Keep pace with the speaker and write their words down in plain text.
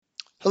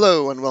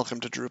Hello and welcome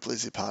to Drupal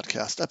Easy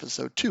Podcast,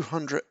 episode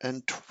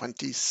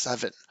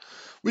 227.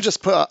 We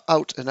just put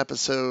out an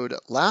episode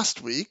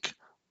last week,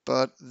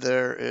 but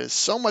there is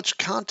so much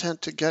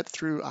content to get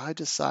through, I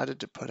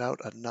decided to put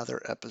out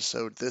another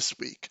episode this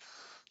week.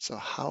 So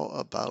how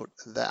about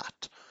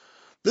that?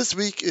 This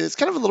week is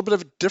kind of a little bit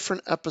of a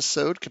different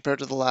episode compared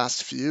to the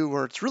last few,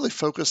 where it's really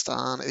focused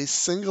on a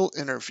single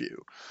interview.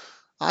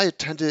 I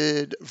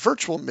attended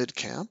virtual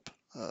Midcamp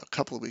a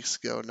couple of weeks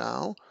ago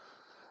now,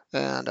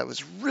 and I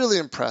was really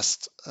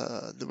impressed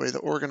the way the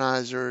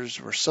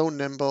organizers were so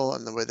nimble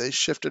and the way they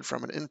shifted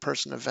from an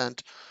in-person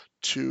event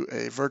to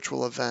a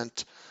virtual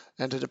event.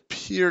 And it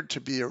appeared to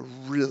be a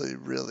really,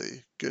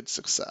 really good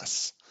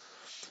success.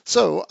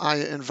 So I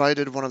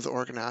invited one of the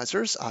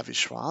organizers, Avi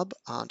Schwab,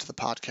 onto the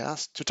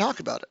podcast to talk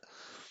about it.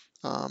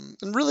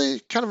 And really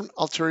kind of an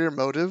ulterior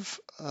motive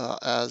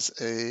as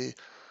a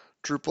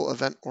Drupal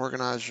event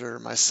organizer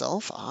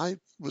myself, I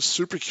was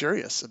super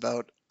curious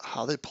about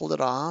how they pulled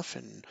it off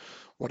and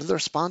what did their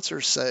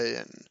sponsors say,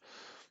 and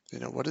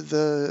what did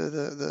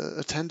the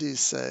attendees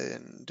say,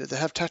 and did they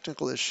have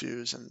technical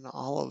issues, and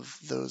all of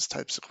those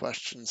types of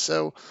questions.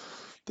 So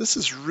this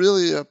is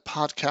really a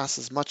podcast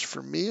as much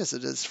for me as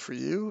it is for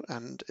you.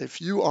 And if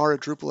you are a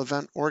Drupal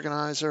event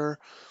organizer,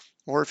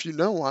 or if you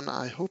know one,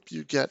 I hope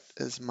you get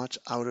as much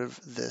out of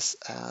this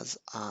as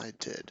I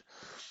did.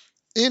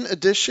 In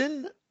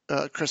addition,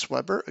 Chris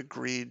Weber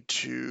agreed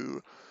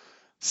to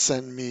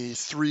send me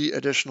 3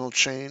 additional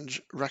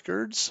change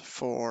records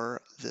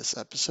for this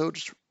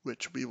episode,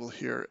 which we will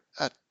hear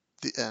at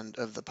the end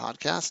of the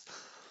podcast.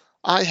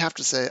 I have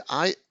to say,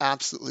 I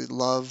absolutely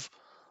love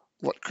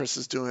what Chris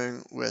is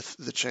doing with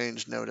the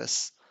change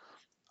notice.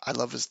 I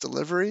love his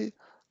delivery.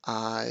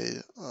 I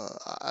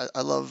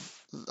love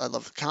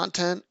the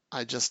content.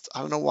 I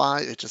don't know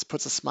why, it just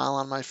puts a smile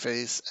on my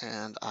face,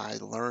 and I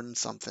learn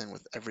something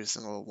with every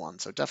single one.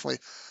 So definitely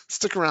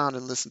stick around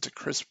and listen to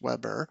Chris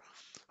Weber,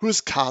 who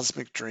is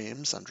Cosmic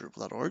Dreams on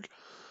Drupal.org,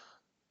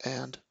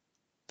 and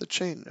the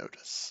chain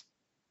notice.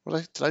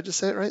 Did I just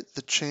say it right?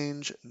 The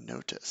change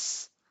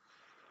notice.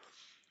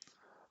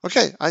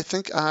 Okay, I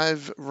think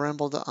I've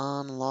rambled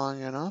on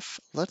long enough.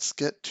 Let's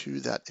get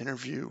to that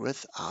interview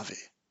with Avi.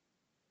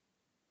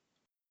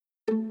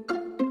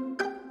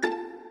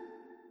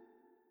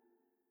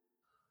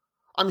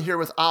 I'm here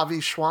with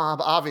Avi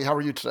Schwab. Avi, how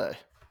are you today?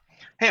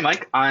 Hey,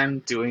 Mike, I'm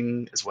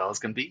doing as well as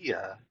can be,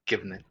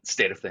 given the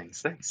state of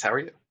things. Thanks. How are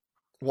you?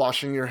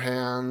 Washing your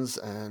hands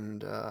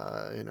and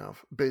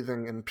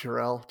bathing in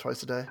Purell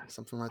twice a day,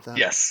 something like that.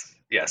 Yes.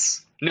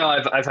 No,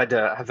 I've had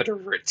to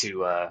revert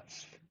to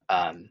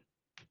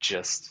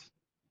just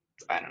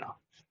I don't know.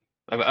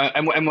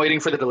 I'm waiting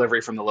for the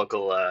delivery from the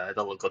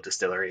local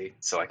distillery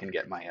so I can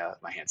get my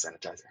hand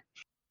sanitizer.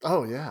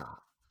 Oh yeah,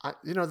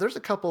 there's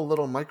a couple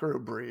little micro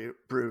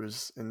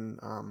brews in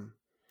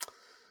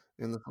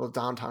the little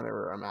downtown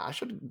area I'm at. I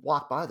should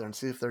walk by there and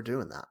see if they're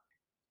doing that.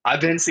 I've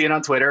been seeing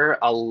on Twitter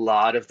a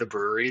lot of the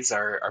breweries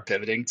are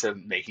pivoting to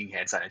making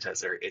hand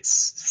sanitizer. It's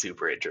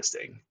super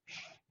interesting.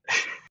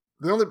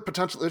 The only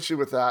potential issue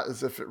with that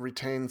is if it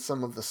retains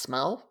some of the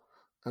smell,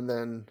 and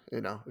then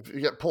if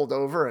you get pulled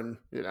over and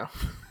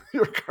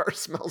your car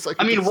smells like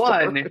I a mean,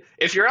 distillery. one,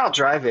 if you're out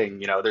driving,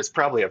 there's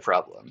probably a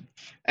problem.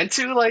 And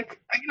two, like,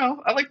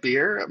 I like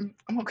beer.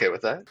 I'm okay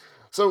with that.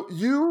 So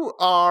you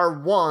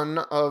are one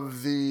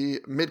of the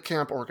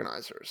Midcamp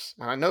organizers,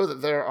 and I know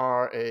that there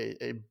are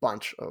a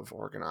bunch of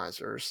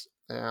organizers,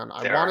 and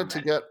I There are wanted to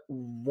many. get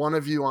one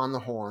of you on the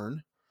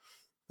horn.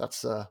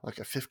 That's like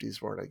a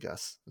 50s word, I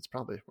guess. It's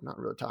probably, we're not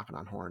really talking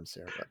on horns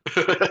here, but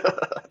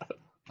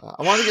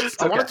I want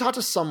Okay. to talk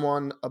to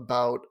someone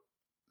about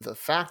the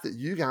fact that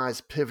you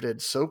guys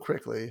pivoted so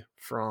quickly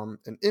from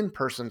an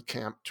in-person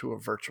camp to a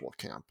virtual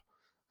camp.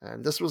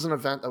 And this was an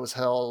event that was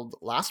held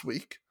last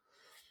week.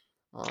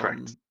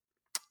 Correct.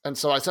 And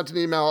so I sent an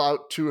email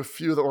out to a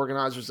few of the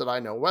organizers that I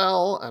know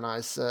well, and I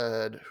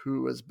said,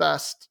 who is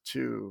best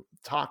to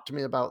talk to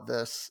me about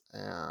this?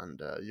 And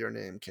your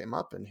name came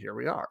up, and here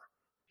we are.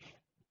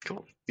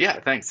 Cool. Yeah,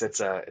 thanks.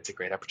 It's a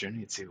great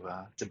opportunity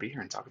to be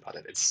here and talk about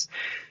it.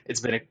 It's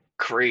been a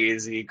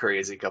crazy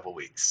couple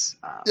weeks.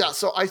 Yeah,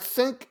 so I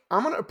think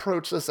I'm going to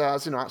approach this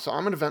as, so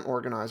I'm an event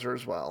organizer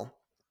as well.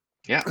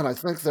 Yeah. And I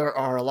think there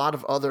are a lot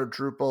of other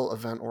Drupal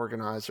event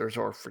organizers,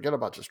 or forget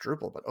about just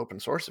Drupal, but open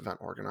source event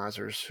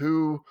organizers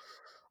who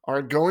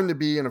are going to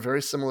be in a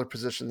very similar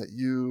position that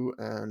you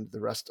and the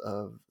rest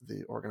of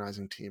the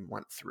organizing team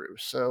went through.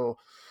 So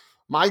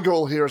my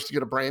goal here is to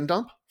get a brain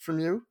dump from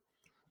you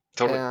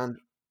Totally. and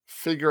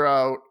figure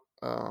out,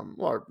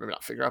 well, maybe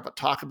not figure out, but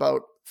talk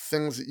about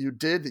things that you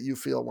did that you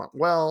feel went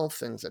well,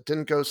 things that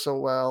didn't go so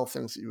well,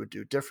 things that you would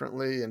do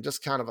differently, and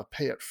just kind of a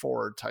pay it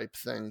forward type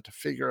thing to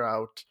figure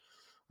out,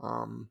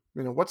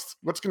 what's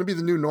going to be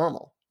the new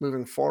normal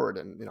moving forward.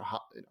 And,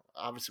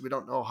 obviously we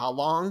don't know how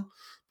long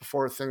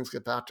before things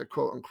get back to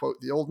quote unquote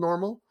the old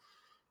normal.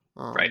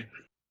 Right.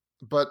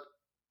 But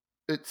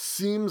it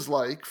seems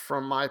like,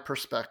 from my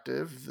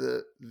perspective,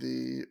 that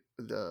the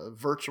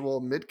virtual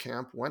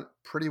Midcamp went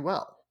pretty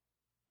well.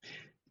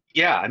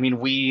 Yeah, I mean,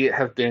 we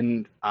have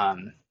been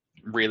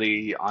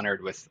really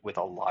honored with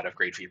a lot of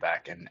great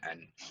feedback. And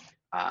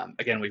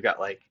again, we've got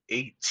like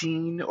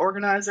 18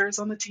 organizers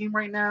on the team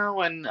right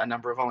now and a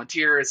number of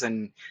volunteers.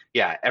 And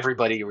yeah,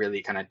 everybody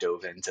really kind of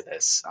dove into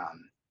this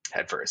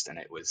head first, and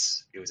it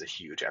was a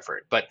huge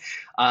effort. But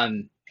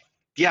um,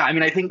 yeah, I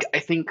mean, I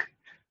think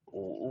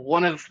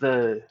one of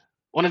the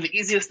one of the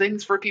easiest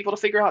things for people to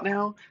figure out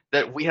now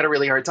that we had a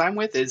really hard time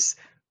with is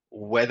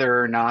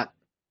whether or not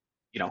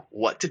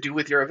what to do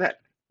with your event.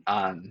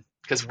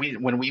 Because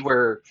when we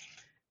were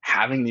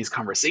having these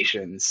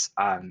conversations,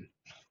 I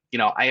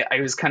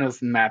was kind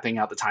of mapping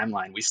out the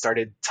timeline. We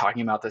started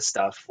talking about this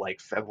stuff like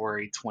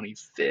February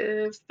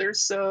 25th or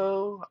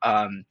so.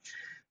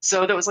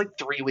 So that was like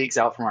 3 weeks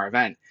out from our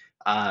event.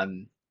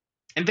 Um,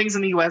 and things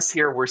in the US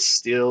here were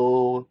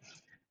still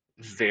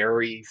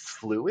very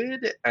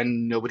fluid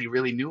and nobody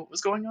really knew what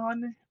was going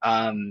on.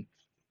 And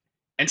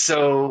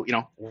so,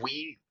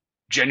 we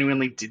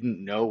genuinely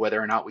didn't know whether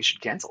or not we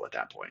should cancel at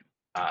that point.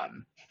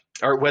 Um,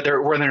 or whether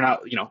or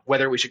not,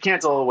 whether we should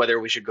cancel, whether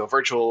we should go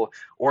virtual,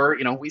 or,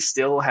 we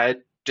still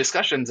had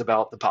discussions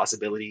about the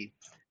possibility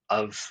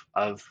of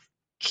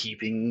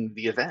keeping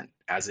the event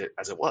as it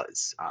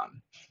was.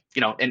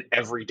 And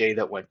every day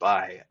that went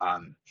by,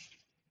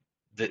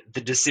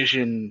 the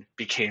decision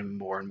became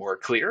more and more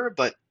clear.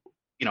 But,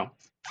 you know,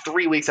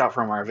 3 weeks out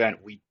from our event,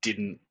 we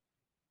didn't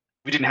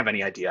have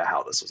any idea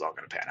how this was all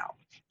going to pan out.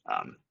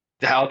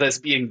 How this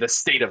being the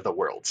state of the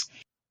world.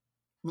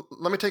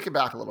 Let me take it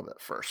back a little bit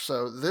first.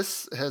 So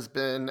this has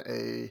been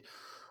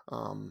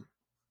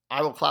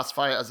I will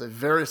classify it as a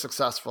very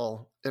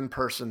successful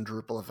in-person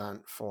Drupal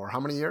event for how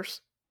many years?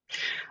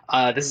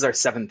 This is our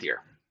 7th year.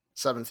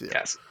 7th year.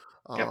 Yes.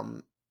 Yep.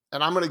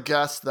 And I'm going to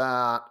guess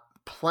that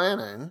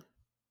planning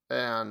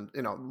and,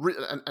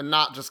 and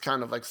not just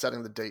kind of like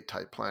setting the date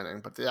type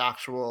planning, but the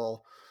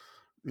actual,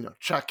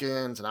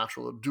 check-ins and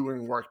actual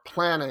doing work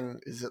planning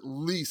is at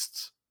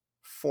least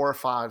 4 or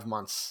 5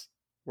 months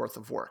worth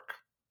of work.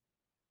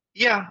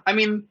 Yeah, I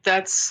mean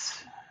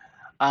it's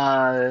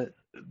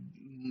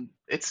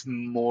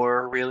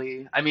more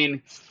really. I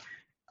mean,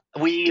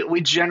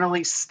 we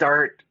generally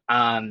start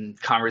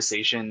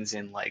conversations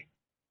in like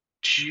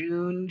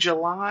June,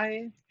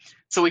 July,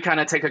 so we kind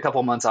of take a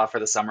couple months off for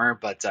the summer.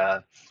 But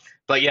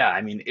yeah,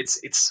 I mean it's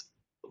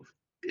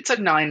a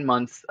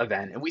 9-month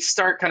event, and we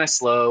start kind of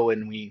slow,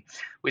 and we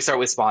start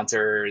with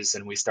sponsors,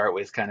 and we start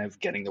with kind of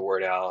getting the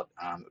word out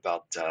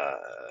about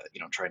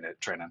trying to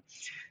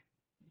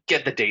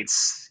get the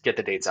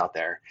dates out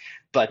there.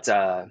 But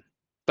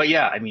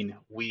yeah, I mean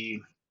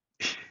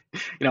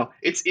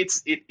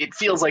it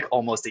feels like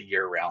almost a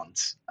year-round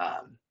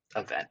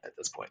event at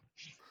this point.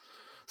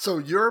 So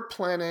you're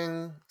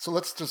planning. So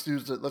let's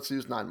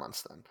use 9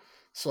 months then.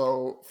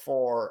 So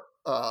for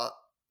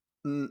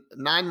 9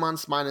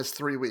 months minus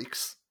 3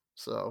 weeks,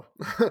 so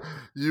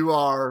you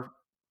are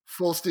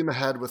full steam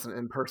ahead with an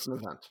in-person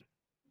event.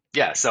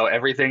 Yeah, so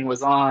everything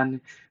was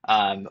on.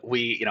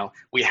 We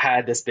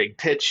had this big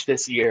pitch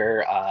this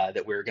year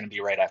that we were going to be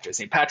right after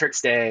St.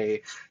 Patrick's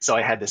Day. So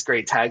I had this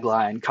great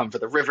tagline: "Come for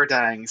the river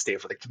dang, stay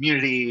for the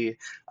community."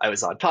 I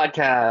was on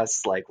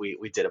podcasts, like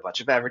we did a bunch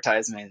of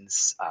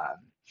advertisements.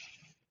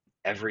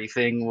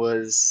 Everything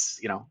was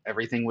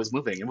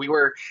moving, and we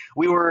were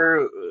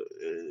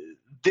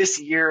this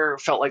year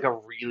felt like a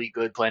really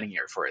good planning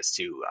year for us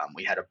too.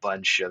 We had a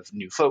bunch of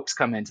new folks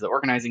come into the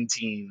organizing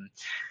team.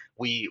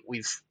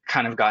 We've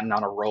kind of gotten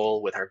on a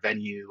roll with our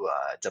venue,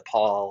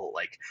 DePaul.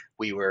 Like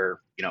we were,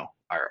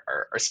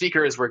 our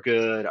speakers were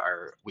good.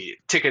 Our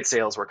ticket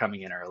sales were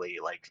coming in early.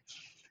 Like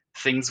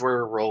things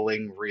were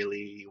rolling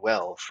really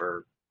well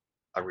for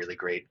a really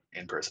great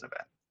in-person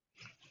event.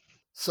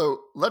 So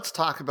let's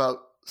talk about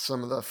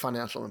some of the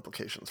financial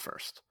implications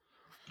first.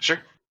 Sure.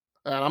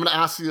 And I'm going to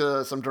ask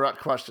you some direct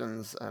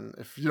questions, and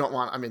if you don't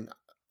want, I mean,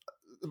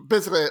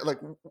 basically, like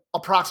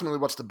approximately,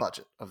 what's the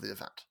budget of the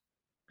event?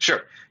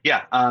 Sure.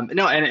 Yeah.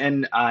 No,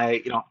 and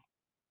I,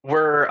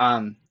 we're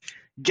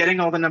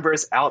getting all the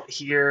numbers out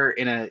here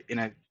in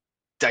a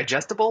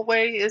digestible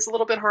way is a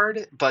little bit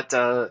hard, but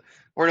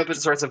we're an open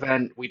source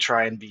event. We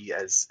try and be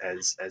as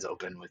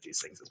open with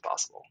these things as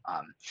possible.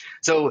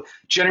 So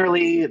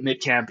generally,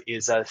 Midcamp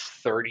is a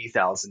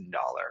 $30,000 event.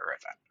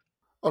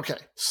 Okay,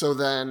 so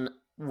then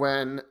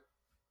when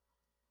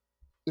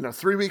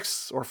 3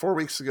 weeks or 4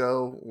 weeks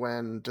ago,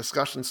 when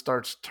discussion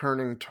starts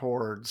turning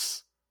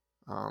towards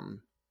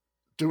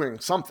doing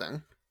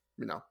something,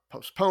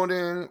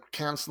 postponing,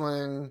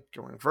 canceling,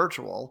 going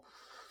virtual,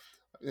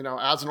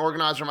 as an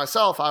organizer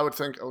myself, I would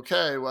think,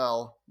 okay,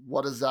 well,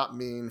 what does that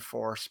mean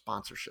for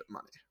sponsorship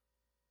money?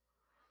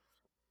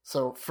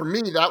 So for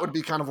me, that would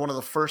be kind of one of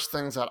the first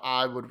things that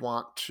I would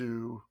want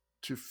to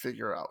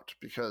figure out,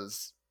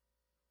 because,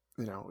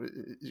 you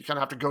kind of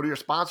have to go to your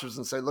sponsors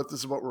and say, look,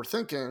 this is what we're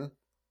thinking.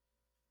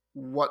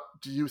 What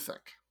do you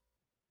think?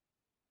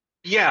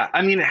 Yeah,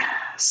 I mean,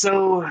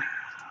 so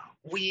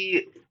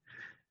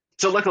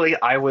luckily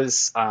I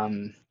was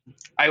I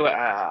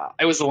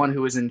was the one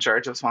who was in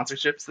charge of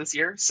sponsorships this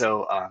year,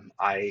 so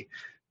I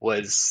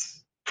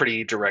was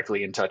pretty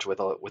directly in touch with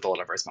a lot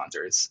of our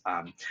sponsors.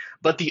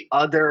 But the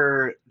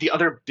other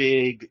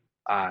big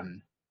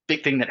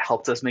thing that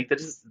helped us make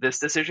this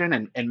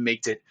decision and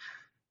made it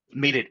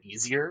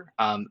easier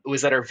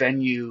was that our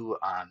venue.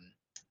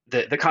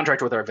 The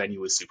contract with our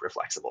venue was super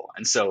flexible,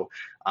 and so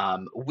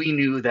we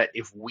knew that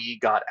if we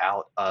got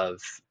out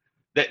of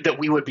that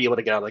we would be able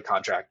to get out of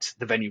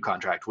the venue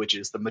contract, which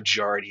is the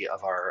majority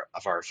of our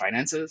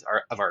finances, uh,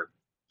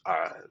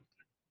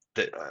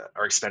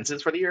 our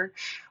expenses for the year.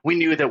 We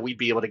knew that we'd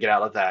be able to get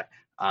out of that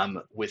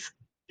with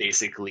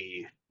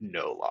basically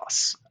no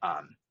loss.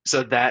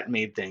 So that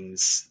made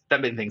things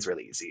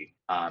really easy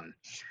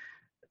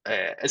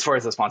as far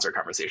as the sponsor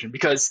conversation,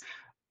 because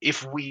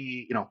if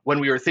when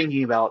we were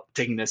thinking about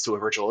taking this to a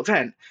virtual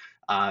event,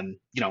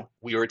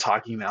 we were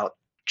talking about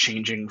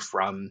changing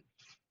from,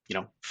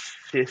 $15,000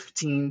 to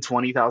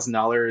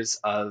 $20,000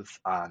 of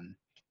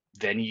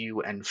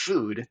venue and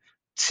food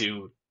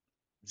to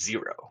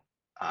zero.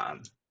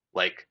 Um,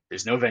 like,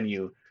 there's no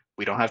venue.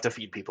 We don't have to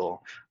feed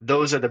people.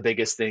 Those are the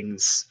biggest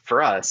things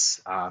for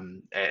us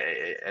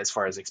as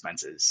far as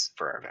expenses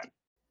for our event.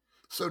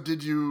 So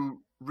did you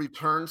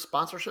return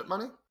sponsorship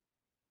money?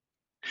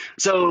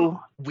 So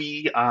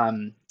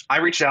I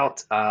reached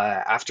out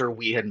after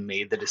we had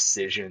made the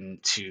decision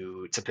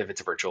to pivot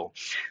to virtual,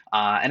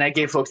 and I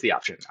gave folks the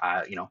option.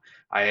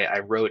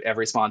 I wrote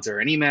every sponsor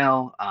an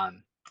email. I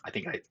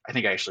think I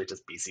actually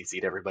just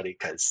BCC'd everybody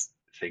because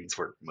things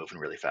were moving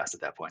really fast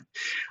at that point.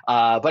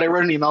 But I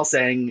wrote an email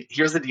saying,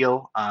 "Here's the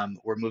deal.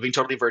 We're moving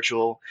totally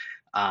virtual.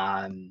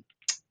 Um,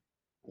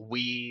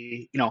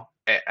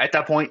 at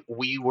that point,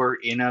 we were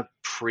in a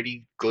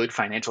pretty good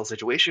financial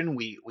situation.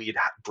 We had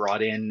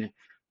brought in,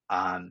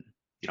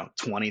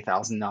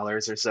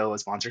 $20,000 or so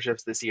as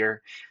sponsorships this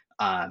year.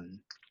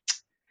 Um,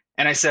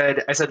 and I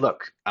said,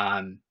 look,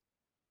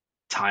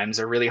 times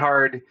are really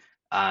hard.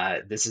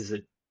 This is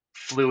a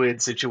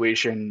fluid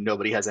situation.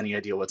 Nobody has any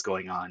idea what's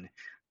going on.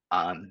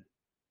 Um,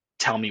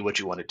 Tell me what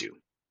you want to do.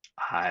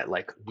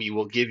 Like, we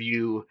will give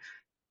you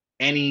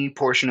any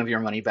portion of your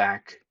money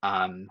back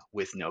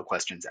with no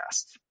questions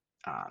asked."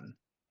 Um,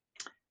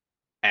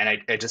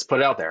 and I just put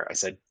it out there. I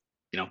said,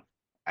 you know,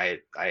 I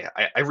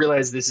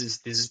realize this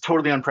is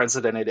totally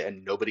unprecedented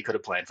and nobody could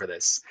have planned for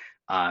this.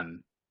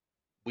 Um,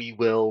 we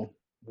will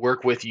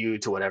work with you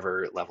to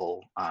whatever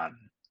level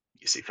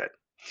you see fit.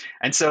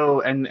 And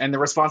so and the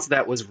response to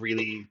that was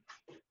really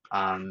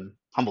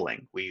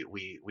humbling.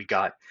 We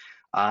got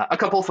a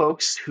couple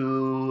folks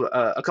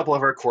a couple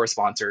of our core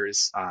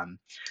sponsors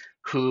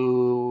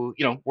who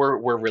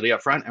were really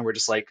upfront and were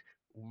just like,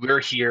 we're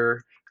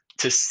here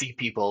to see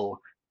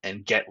people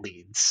and get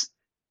leads,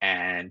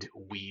 and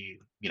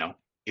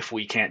if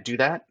we can't do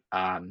that,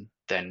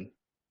 then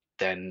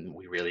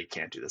we really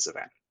can't do this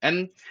event.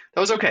 And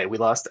that was okay. We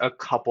lost a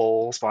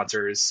couple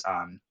sponsors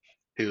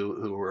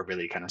who were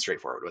really kind of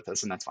straightforward with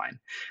us, and that's fine.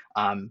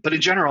 But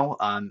in general,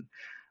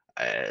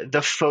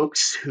 the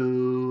folks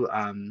who've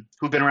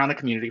been around the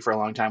community for a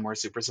long time were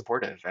super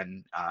supportive,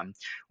 and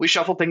we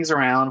shuffled things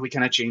around. We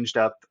kind of changed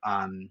up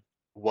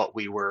what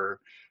we were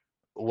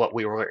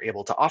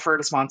able to offer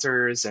to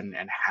sponsors and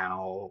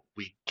how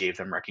we gave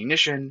them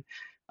recognition,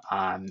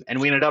 and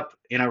we ended up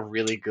in a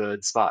really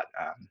good spot.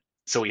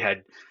 So we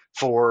had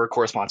 4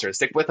 core sponsors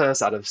stick with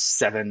us out of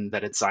 7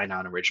 that had signed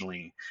on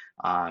originally,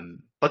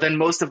 but then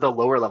most of the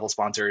lower level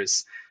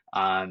sponsors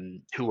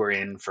who were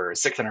in for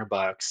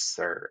 $600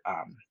 or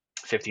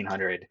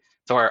 1,500.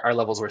 So our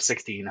levels were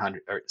 $600,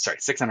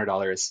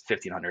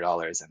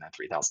 $1,500, and then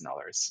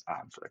 $3,000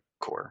 for the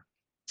core.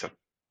 So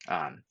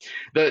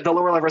the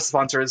lower level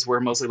sponsors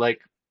were mostly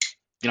like,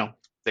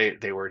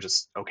 they were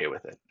just okay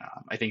with it.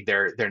 I think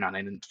they're not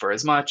in for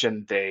as much,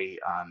 and you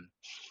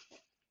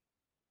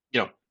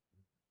know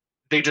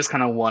they just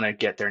kind of want to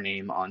get their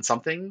name on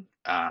something.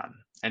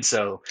 And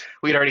so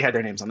we had already had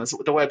their names on the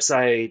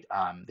website.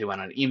 They went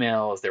on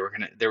emails.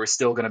 They were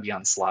still gonna be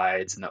on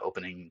slides in the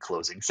opening and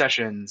closing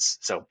sessions.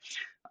 So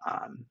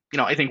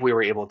I think we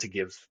were able to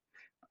give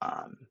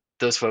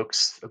those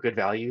folks a good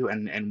value,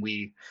 and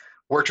we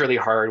worked really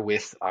hard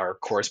with our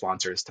core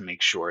sponsors to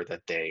make sure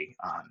that they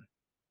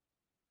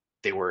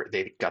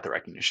got the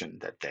recognition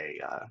that they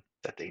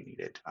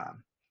needed.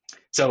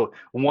 So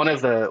one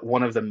of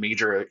the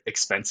major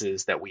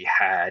expenses that we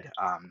had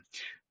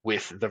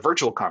with the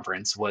virtual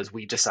conference was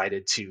we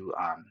decided to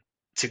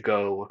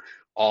go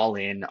all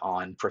in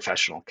on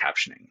professional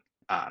captioning.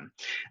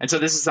 And so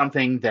this is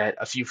something that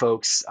a few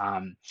folks,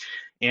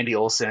 Andy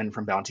Olson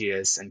from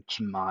Bounteous and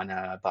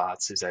Kimana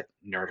Bots, who's at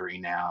Nerdery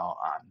now,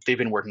 they've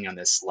been working on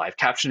this live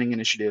captioning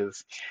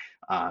initiative,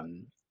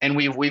 and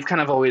we've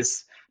kind of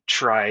always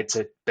tried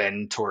to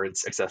bend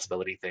towards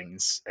accessibility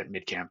things at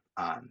Midcamp.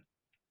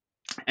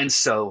 And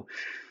so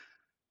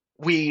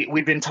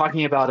we've been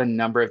talking about a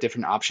number of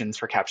different options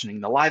for captioning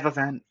the live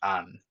event,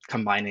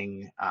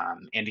 combining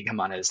Andy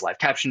Kamana's live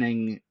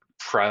captioning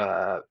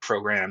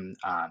program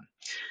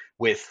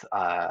with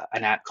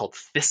an app called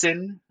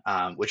Fissin,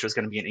 which was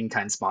going to be an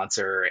in-kind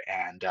sponsor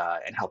and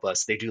help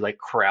us. They do like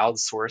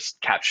crowdsourced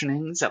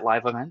captionings at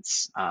live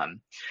events.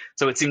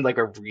 So it seemed like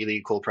a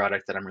really cool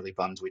product that I'm really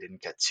bummed we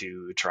didn't get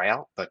to try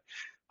out, but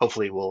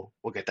hopefully we'll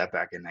get that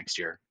back in next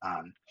year.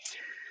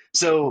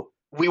 So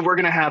we were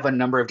going to have a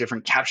number of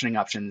different captioning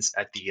options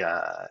at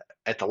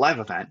the live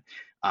event,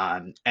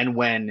 and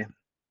when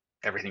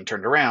everything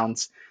turned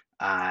around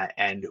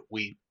and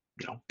we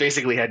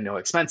basically had no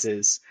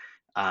expenses,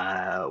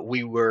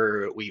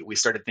 we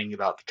started thinking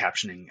about the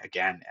captioning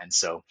again, and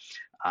so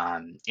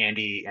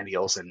Andy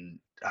Olson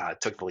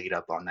took the lead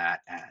up on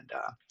that and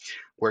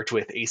worked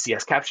with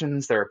ACS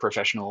Captions. They're a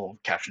professional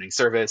captioning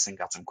service, and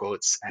got some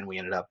quotes, and we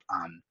ended up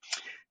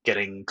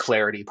getting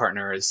Clarity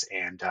Partners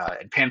and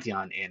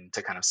Pantheon in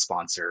to kind of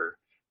sponsor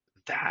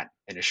that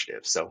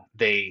initiative. So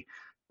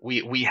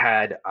we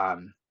had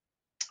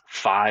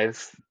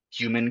 5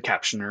 human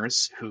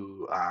captioners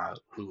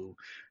who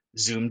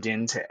zoomed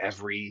into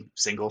every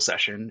single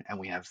session, and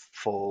we have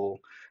full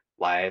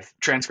live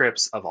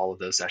transcripts of all of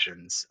those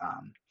sessions.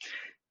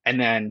 And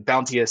then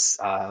Bounteous,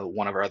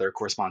 one of our other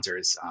core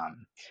sponsors,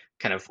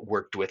 kind of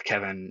worked with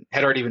Kevin,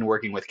 had already been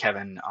working with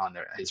Kevin on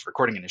his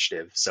recording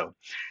initiative. So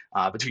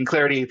between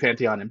Clarity,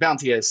 Pantheon, and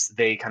Bounteous,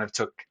 they kind of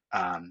took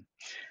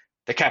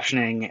the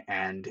captioning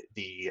and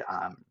the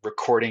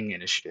recording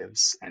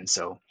initiatives. And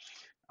so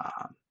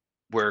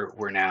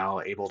we're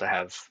now able to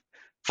have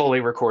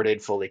fully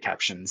recorded, fully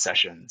captioned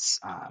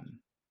sessions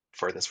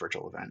for this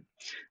virtual event.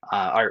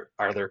 Our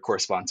other core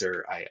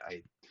sponsor,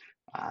 I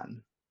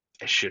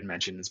should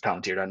mention, is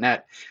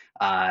Palantir.net.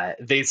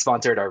 They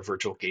sponsored our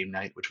virtual game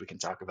night, which we can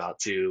talk about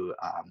too.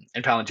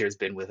 And Palantir has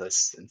been with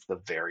us since the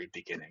very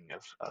beginning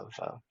of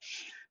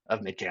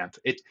Midcamp.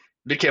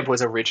 Midcamp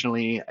was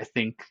originally, I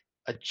think,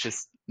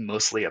 just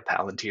mostly a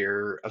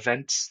Palantir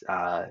event.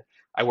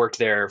 I worked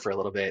there for a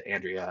little bit.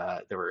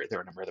 Andrea, there were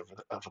a number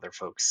of other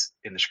folks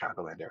in the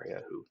Chicagoland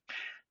area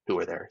who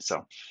were there.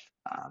 So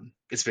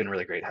it's been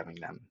really great having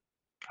them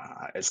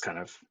as kind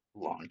of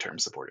long-term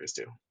supporters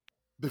too.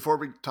 Before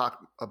we talk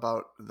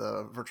about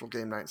the virtual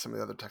game night and some of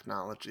the other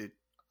technology,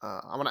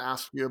 I want to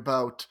ask you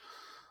about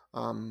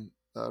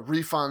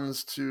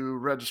refunds to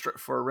register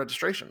for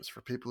registrations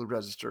for people who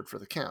registered for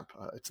the camp.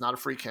 It's not a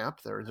free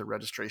camp. There is a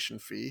registration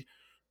fee.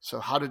 So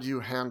how did you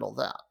handle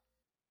that?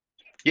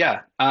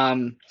 Yeah.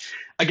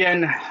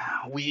 Again,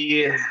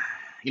 we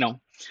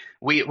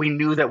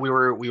knew that we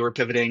were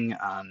pivoting.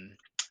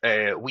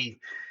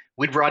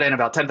 We brought in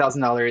about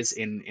 $10,000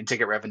 in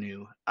ticket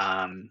revenue,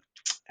 and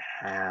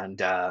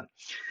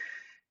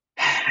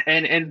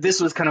this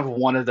was kind of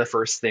one of the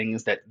first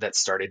things that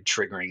started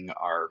triggering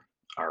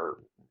our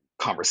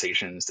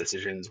conversations,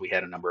 decisions. We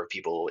had a number of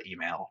people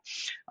email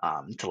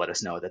to let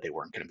us know that they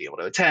weren't going to be able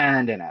to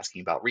attend and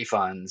asking about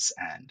refunds.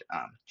 And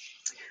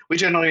we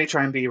generally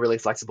try and be really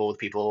flexible with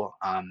people.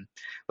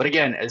 But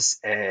again, as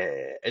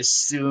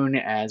soon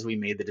as we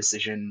made the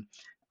decision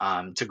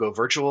to go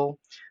virtual,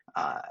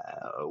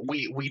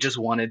 we just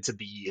wanted to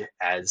be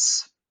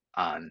as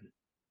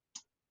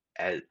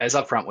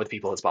upfront with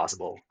people as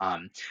possible.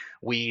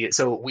 We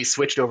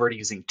switched over to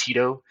using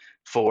Tito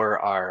for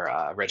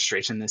our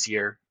registration this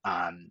year.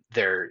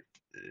 Their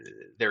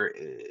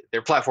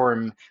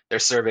platform, their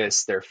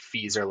service, their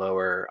fees are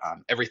lower.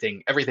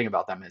 Everything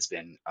about them has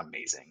been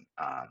amazing.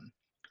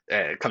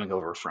 Coming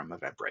over from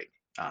Eventbrite,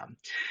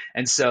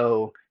 and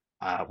so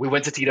we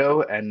went to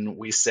Tito and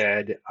we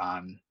said,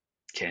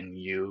 "Can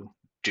you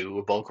do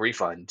a bulk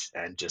refund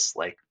and just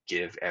like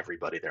give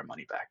everybody their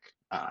money back?"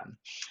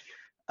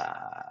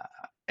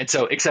 And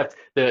so, except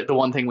the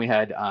one thing we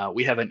had,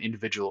 we have an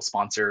individual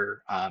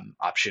sponsor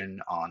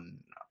option on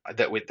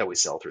that we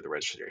sell through the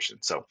registration.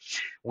 So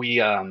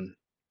we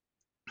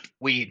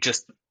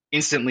just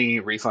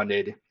instantly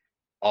refunded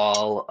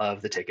all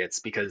of the tickets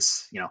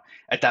because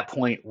at that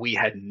point we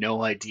had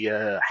no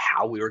idea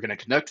how we were going to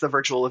conduct the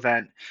virtual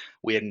event.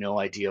 We had no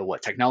idea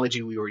what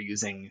technology we were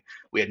using.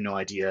 We had no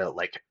idea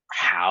like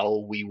how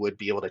we would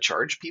be able to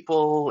charge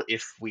people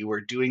if we were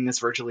doing this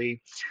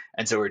virtually.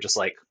 And so we're just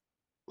like,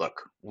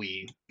 look,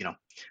 we've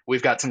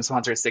got some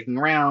sponsors sticking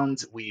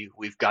around.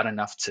 We've got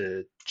enough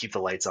to keep the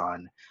lights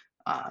on.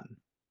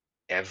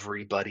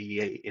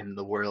 Everybody in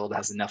the world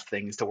has enough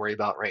things to worry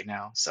about right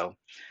now, so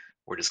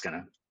we're just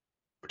gonna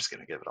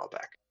give it all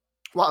back.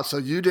 Wow, so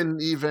you did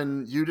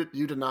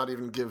not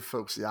even give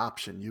folks the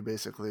option. You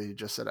basically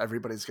just said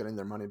everybody's getting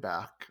their money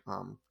back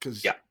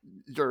because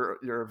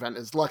your event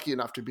is lucky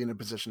enough to be in a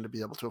position to be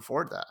able to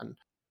afford that. And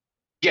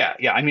yeah.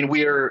 I mean,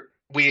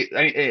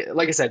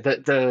 like I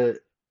said,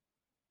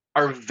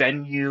 our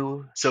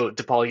venue, so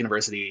DePaul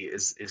University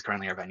is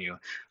currently our venue.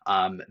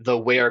 The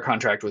way our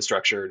contract was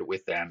structured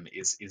with them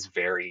is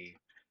very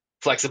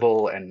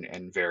flexible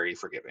and very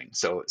forgiving.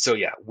 So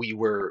yeah, we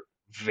were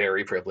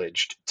very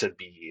privileged to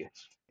be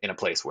in a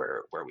place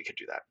where we could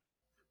do that.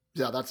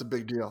 Yeah, that's a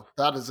big deal.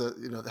 That is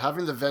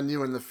having the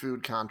venue and the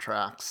food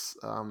contracts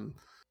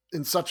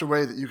in such a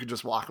way that you could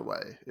just walk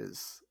away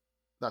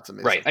that's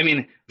amazing. Right. I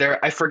mean,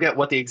 I forget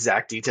what the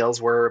exact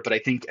details were, but I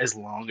think as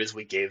long as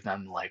we gave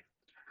them like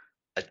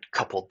a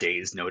couple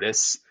days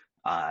notice,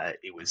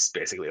 it was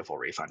basically a full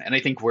refund. And I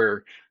think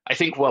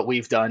what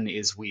we've done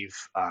is we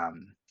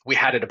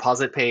had a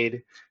deposit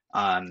paid,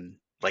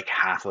 like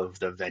half of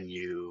the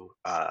venue,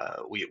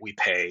 we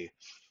pay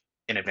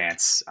in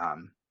advance.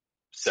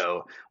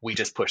 So we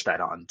just push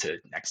that on to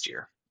next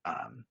year.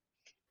 Um,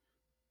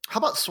 How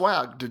about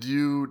swag?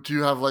 Do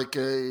you have like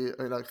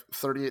like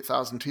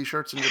 38,000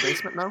 t-shirts in your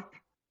basement now?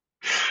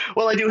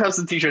 well, I do have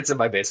some t-shirts in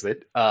my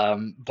basement,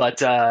 but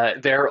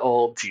they're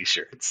old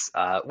t-shirts.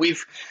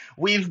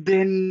 We've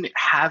been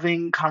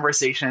having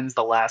conversations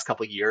the last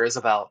couple of years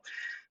about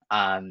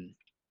um,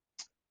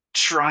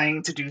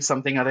 trying to do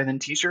something other than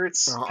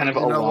t-shirts, kind of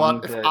You know what?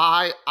 along If the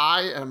I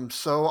am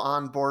so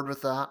on board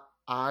with that,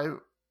 I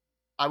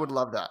would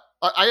love that.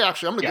 I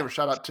actually I'm gonna yeah give a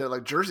shout out to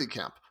like Jersey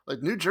Camp.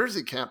 Like New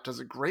Jersey Camp does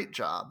a great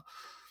job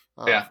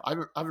yeah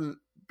of I haven't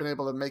been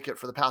able to make it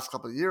for the past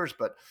couple of years,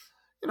 but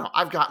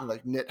I've gotten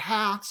like knit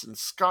hats and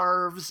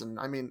scarves, and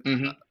I mean,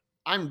 hmm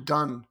I'm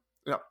done.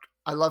 You know,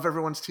 I love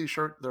everyone's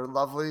t-shirt; they're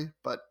lovely,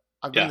 but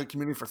I've been in yeah the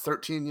community for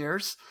 13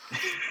 years.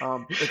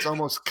 It's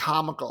almost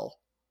comical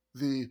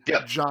the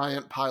yep.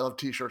 giant pile of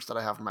t-shirts that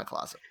I have in my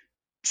closet.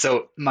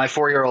 So my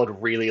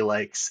 4-year-old really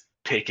likes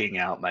picking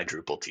out my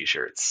Drupal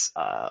t-shirts,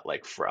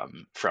 like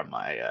from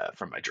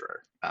my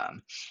drawer.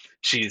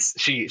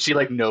 She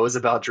like knows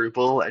about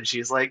Drupal, and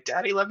she's like,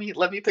 "Daddy, let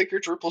me pick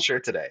your Drupal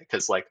shirt today,"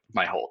 because like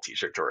my whole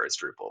t-shirt drawer is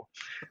Drupal.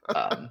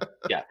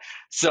 Yeah.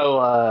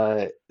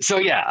 So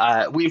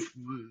yeah,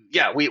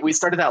 we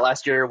started that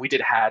last year. We did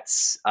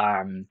hats.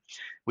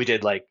 We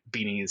did like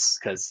beanies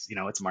because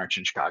it's March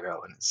in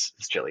Chicago and it's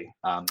chilly.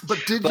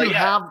 But did But you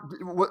yeah,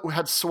 have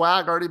had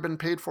swag already been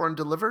paid for and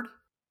delivered?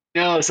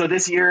 no, so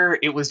this year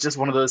it was just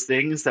one of those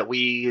things that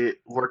we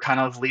were kind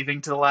of leaving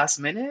to the last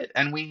minute,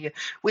 and we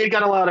had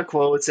got a lot of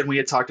quotes and we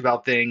had talked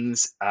about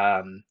things,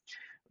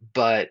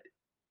 but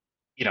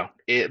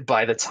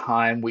by the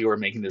time we were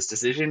making this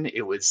decision,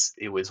 it was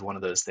one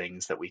of those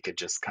things that we could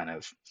just kind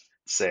of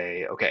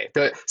say, okay.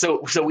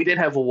 So we did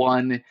have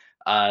one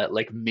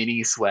like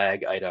mini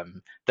swag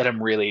item that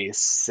I'm really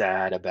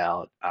sad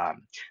about.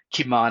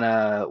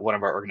 Kimana, one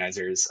of our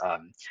organizers,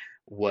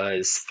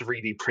 was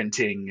 3D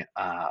printing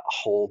a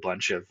whole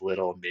bunch of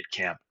little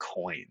Midcamp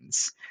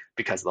coins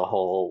because of the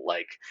whole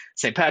like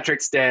St.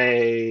 Patrick's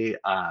Day.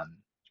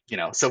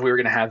 So we were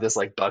gonna have this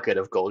like bucket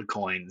of gold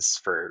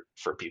coins for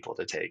people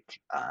to take,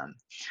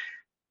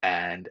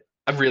 and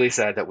I'm really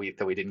sad that we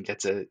didn't get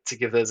to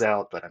give those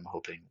out, but I'm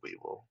hoping we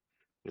will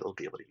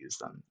be able to use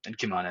them. And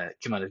Kimana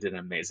did an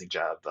amazing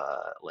job,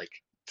 like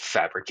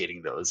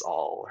fabricating those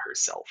all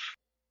herself.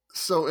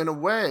 So in a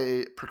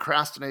way,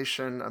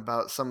 procrastination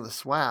about some of the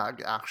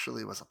swag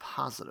actually was a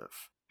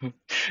positive.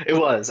 It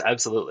was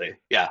absolutely,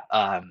 yeah,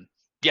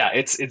 yeah.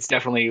 It's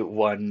definitely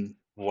one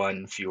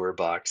fewer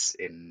box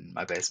in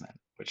my basement,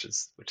 which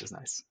is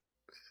nice.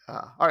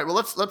 All right. Well,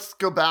 let's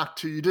go back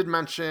to you did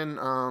mention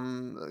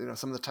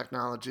some of the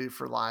technology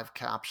for live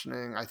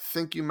captioning. I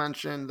think you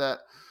mentioned that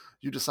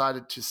you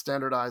decided to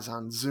standardize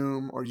on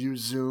Zoom or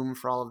use Zoom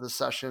for all of the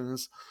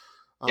sessions.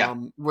 Yeah.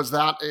 Was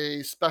that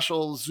a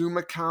special Zoom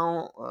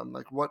account?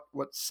 Like what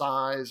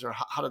size or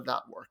how did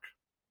that work?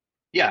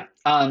 Yeah.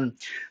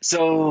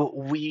 So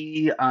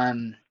we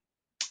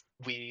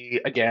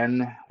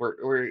again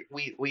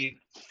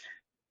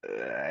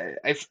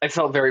I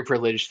felt very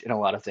privileged in a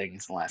lot of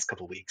things in the last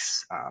couple of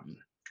weeks,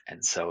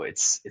 and so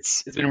it's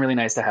been really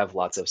nice to have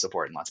lots of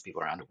support and lots of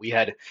people around. We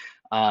had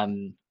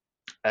um,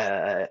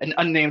 an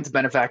unnamed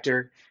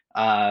benefactor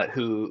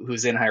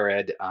who's in higher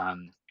ed,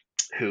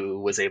 who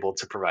was able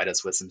to provide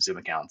us with some Zoom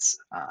accounts,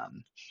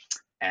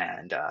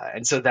 and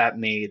so that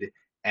made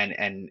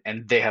and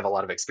they have a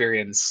lot of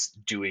experience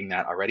doing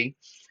that already.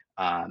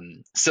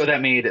 So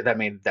that made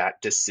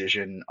that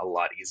decision a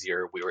lot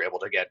easier. We were able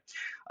to get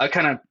a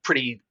kind of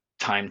pretty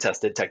time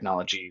tested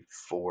technology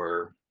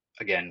for,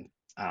 again,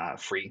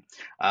 free.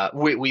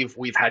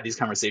 We've had these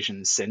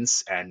conversations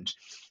since, and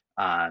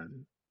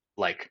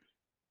like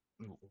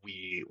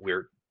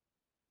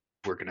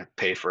we're gonna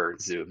pay for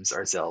Zooms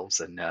ourselves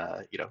and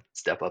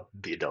step up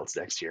and be adults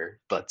next year.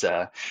 But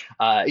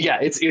yeah,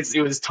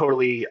 it was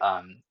totally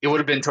it would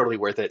have been totally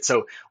worth it.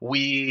 So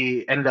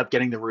we ended up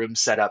getting the room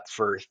set up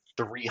for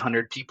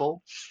 300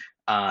 people.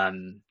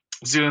 um,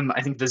 Zoom,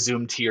 I think the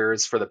Zoom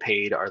tiers for the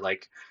paid are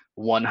like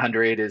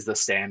 100 is the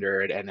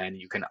standard, and then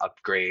you can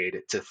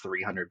upgrade to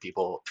 300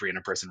 people,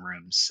 300 person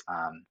rooms,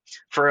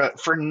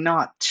 for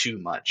not too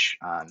much,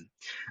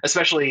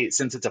 especially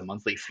since it's a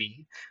monthly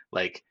fee.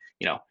 Like,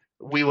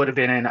 we would have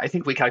been in, I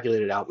think we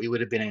calculated out, we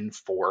would have been in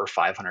 400 or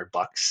 500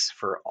 bucks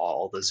for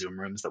all the Zoom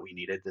rooms that we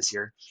needed this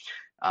year,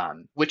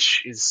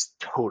 which is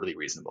totally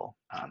reasonable.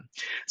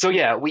 So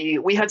yeah,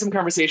 we had some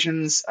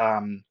conversations,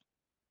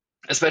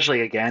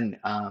 especially again,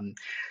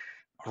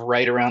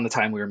 right around the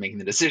time we were making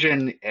the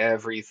decision,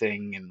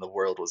 everything in the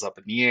world was up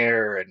in the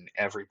air and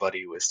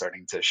everybody was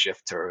starting to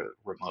shift to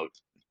remote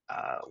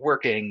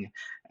working.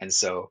 And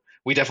so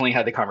we definitely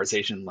had the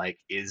conversation like,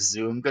 is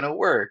Zoom going to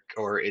work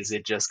or is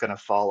it just going to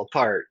fall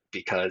apart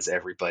because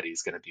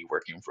everybody's going to be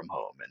working from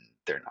home and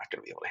they're not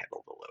going to be able to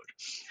handle the load?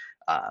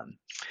 Um,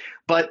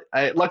 but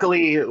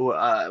luckily,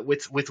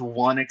 with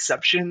one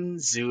exception,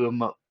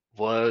 Zoom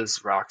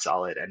was rock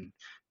solid. And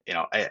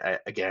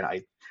again,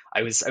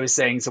 I was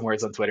saying some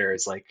words on Twitter.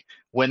 It's like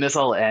when this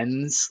all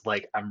ends,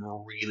 like I'm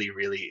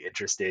really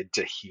interested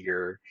to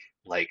hear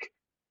like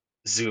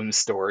Zoom's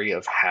story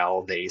of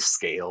how they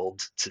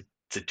scaled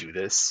to do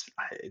this.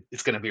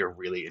 It's going to be a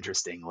really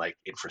interesting like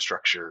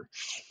infrastructure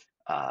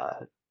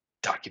uh,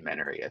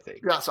 documentary, I think.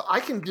 Yeah, so I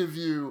can give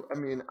you, I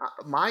mean,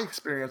 my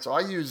experience. So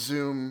I use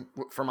Zoom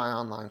for my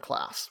online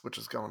class, which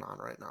is going on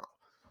right now,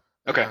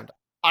 Okay. and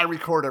I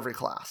record every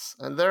class.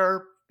 And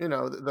they're,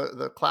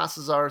 the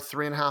classes are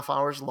 3.5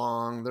 hours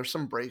long. There's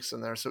some breaks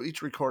in there, so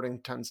each recording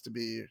tends to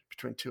be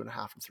between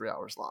 2.5 and 3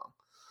 hours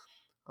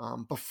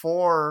long.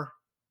 Before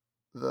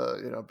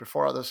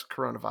all this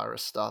coronavirus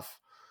stuff,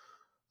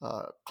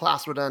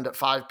 class would end at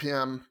 5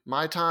 p.m.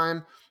 my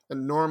time,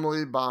 and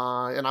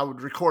and I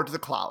would record to the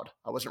cloud.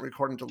 I wasn't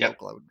recording to Yep.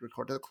 local. I would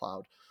record to the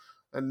cloud,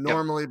 and Yep.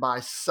 normally by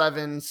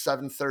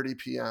 7:30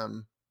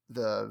 p.m.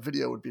 the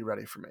video would be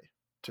ready for me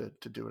to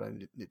do what I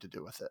need to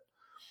do with it.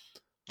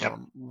 Yep.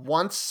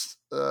 Once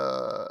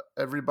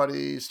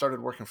everybody started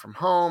working from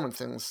home and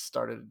things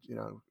started,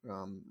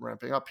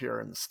 ramping up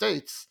here in the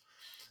States,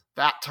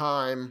 that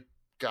time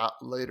got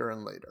later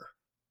and later.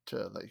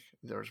 To like,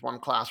 there was one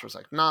class where it was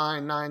like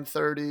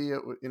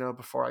 9:30,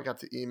 before I got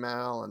the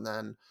email, and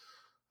then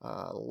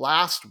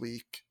last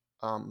week,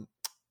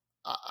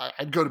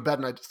 I'd go to bed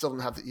and I still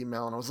didn't have the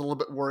email, and I was a little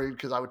bit worried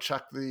because I would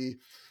check the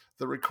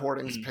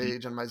recordings Hmm.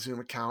 page on my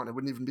Zoom account. It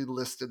wouldn't even be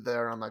listed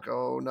there. I'm like,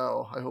 oh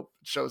no, I hope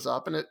it shows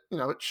up, and it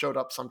showed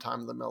up sometime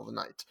in the middle of the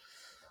night.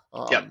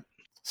 Yep.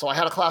 So I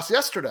had a class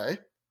yesterday,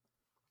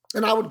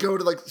 and I would go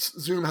to, like,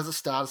 Zoom has a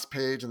status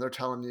page, and they're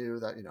telling you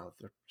that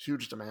they're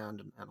huge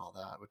demand and all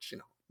that, which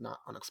not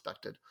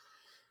unexpected.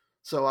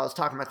 So I was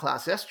talking to my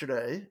class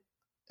yesterday,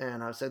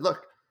 and I said,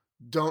 look,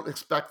 don't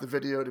expect the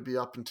video to be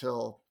up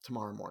until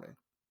tomorrow morning.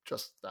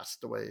 Just that's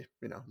the way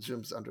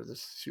Zoom's under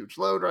this huge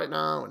load right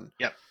now, and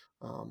Yep.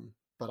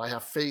 but I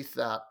have faith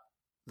that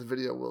the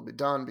video will be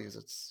done because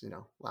it's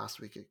last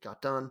week it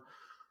got done.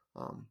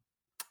 Um,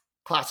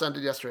 Class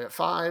ended yesterday at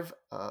 5.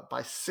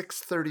 By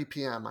 6:30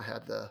 p.m. I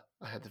had the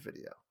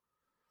video.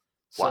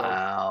 So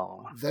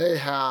Wow. they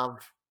have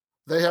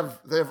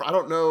I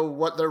don't know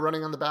what they're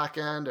running on the back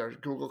end, or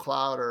Google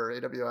Cloud or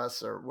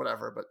AWS or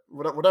whatever, but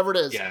whatever it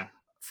is, Yeah.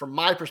 from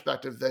my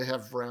perspective, they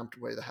have ramped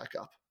way the heck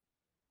up.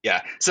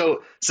 Yeah.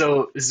 So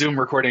Zoom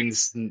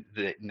recordings,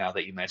 now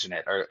that you mention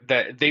it, are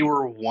that they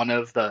were one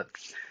of the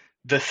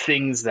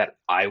things that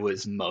I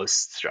was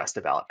most stressed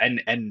about.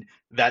 And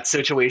that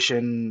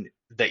situation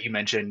that you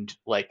mentioned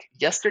like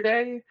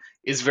yesterday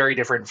is very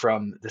different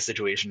from the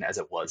situation as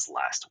it was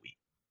last week.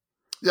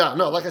 Yeah,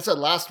 no, like I said,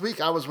 last week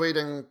I was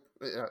waiting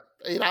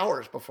 8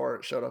 hours before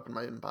it showed up in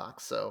my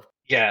inbox. So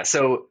Yeah,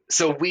 so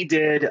we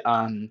did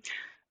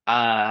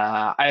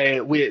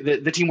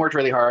the team worked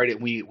really hard,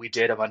 and we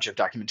did a bunch of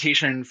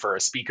documentation for our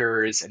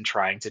speakers and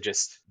trying to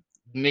just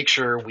make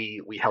sure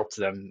we helped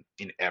them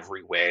in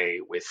every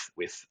way with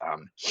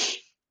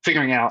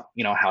figuring out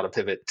how to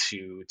pivot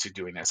to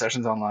doing their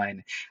sessions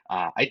online.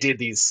 I did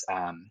these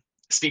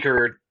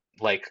speaker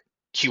like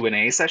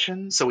Q&A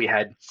sessions, so we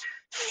had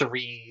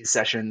 3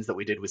 sessions that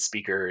we did with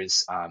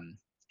speakers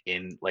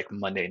in like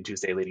Monday and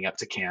Tuesday leading up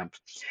to camp,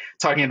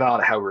 talking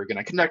about how we were going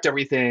to conduct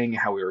everything,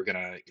 how we were going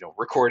to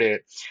record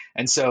it.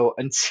 And so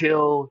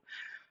until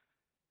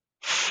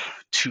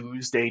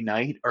Tuesday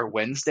night or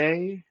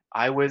Wednesday,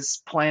 we were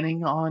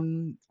planning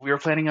on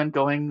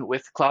going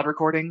with cloud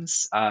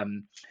recordings.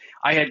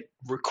 I had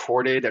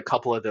recorded a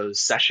couple of those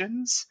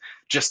sessions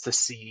just to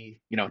see,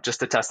 just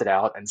to test it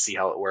out and see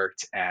how it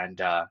worked. And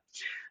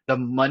the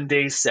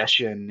Monday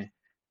session,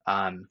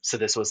 so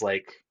this was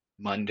like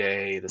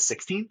Monday the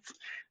 16th.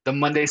 The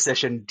Monday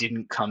session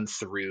didn't come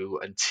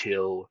through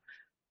until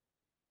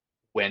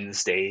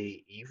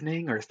Wednesday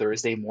evening or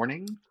Thursday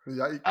morning.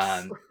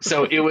 yikes.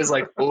 So it was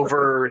like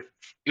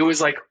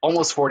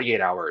almost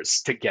 48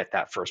 hours to get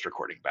that first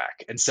recording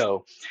back. And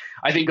so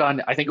I think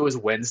it was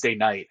Wednesday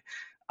night.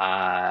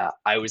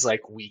 I was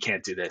like, we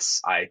can't do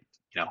this. I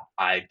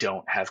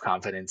don't have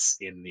confidence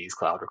in these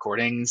cloud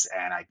recordings,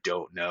 and I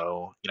don't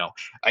know,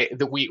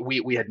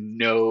 we had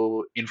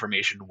no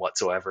information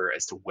whatsoever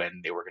as to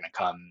when they were going to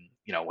come,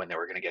 when they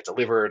were going to get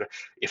delivered,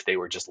 if they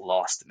were just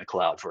lost in the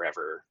cloud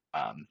forever.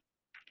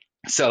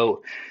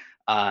 So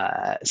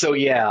so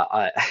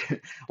yeah,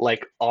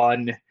 like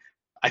on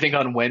I think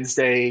on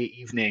Wednesday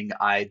evening,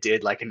 I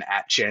did like an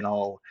at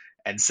channel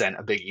and sent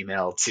a big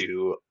email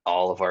to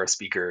all of our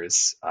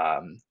speakers,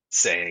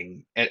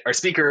 saying, our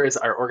speakers,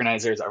 our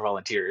organizers, our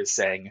volunteers,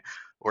 saying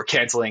we're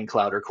canceling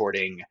cloud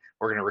recording.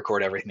 We're going to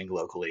record everything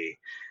locally.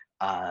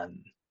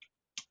 Um,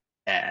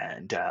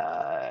 and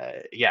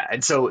yeah,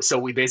 and so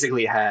we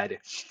basically had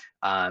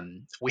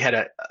we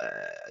had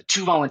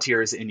 2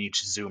 volunteers in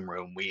each Zoom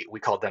room. We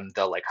called them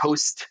the like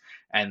host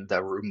and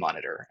the room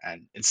monitor,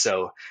 and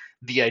so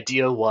the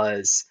idea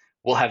was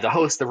we'll have the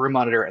host, the room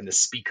monitor, and the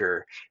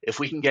speaker. If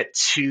we can get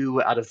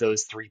 2 out of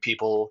those 3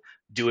 people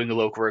doing a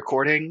local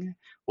recording,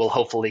 we'll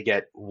hopefully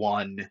get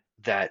one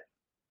that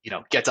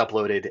gets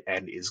uploaded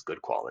and is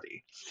good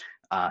quality.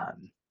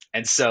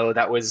 And so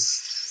that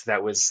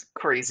was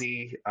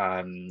crazy.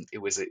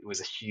 It was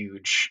a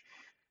huge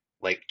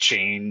like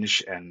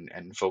change,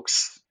 and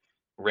folks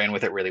ran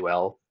with it really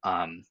well.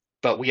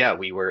 But yeah,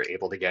 we were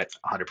able to get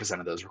 100%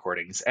 of those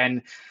recordings,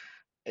 and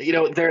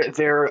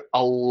they're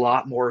a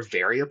lot more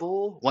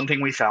variable. One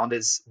thing we found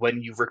is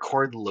when you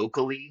record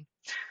locally,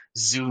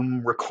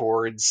 Zoom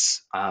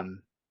records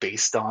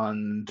based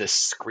on the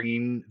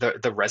screen,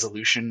 the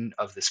resolution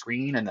of the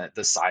screen, and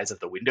the size of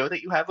the window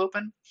that you have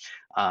open.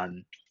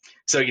 Um,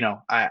 so,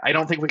 I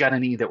don't think we got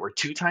any that were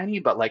too tiny,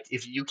 but like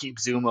if you keep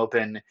Zoom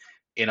open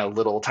in a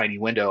little tiny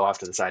window off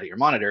to the side of your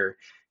monitor,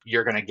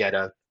 you're going to get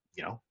a,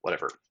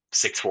 whatever,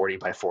 640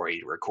 by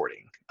 480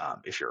 recording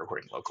if you're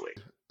recording locally.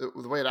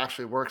 The way it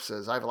actually works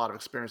is I have a lot of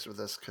experience with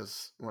this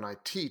because when I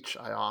teach,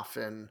 I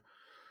often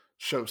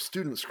show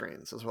student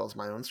screens as well as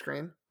my own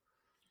screen.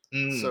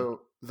 Mm,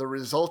 So the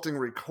resulting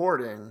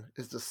recording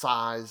is the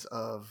size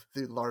of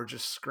the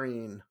largest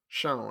screen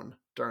shown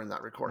during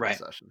that recording right.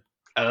 session.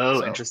 Oh,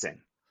 So,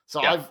 interesting.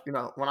 so Yeah.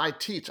 when I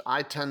teach,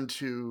 I tend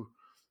to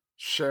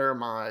share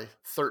my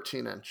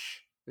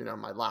 13-inch,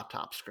 my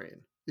laptop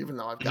screen, even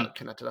though I've got Mhm. it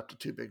connected up to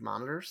two big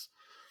monitors.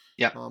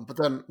 Yeah. But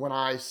then when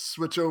I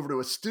switch over to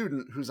a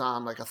student who's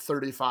on like a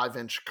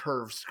 35-inch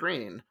curved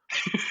screen,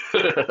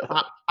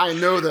 I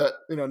know that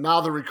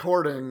now the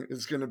recording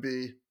is going to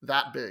be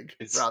that big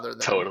It's rather than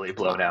totally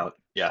blown mine. out.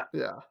 Yeah.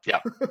 Yeah, Yeah.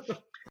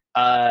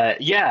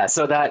 Yeah.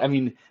 So that, I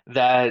mean,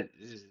 yeah,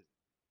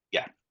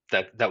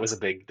 that was a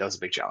big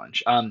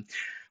challenge.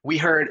 We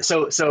heard,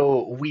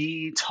 so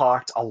we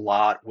talked a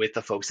lot with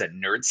the folks at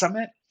Nerd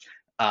Summit.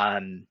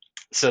 Um,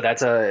 so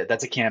that's a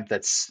camp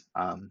that's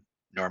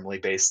normally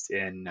based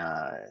in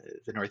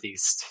the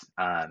Northeast,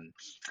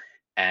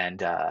 and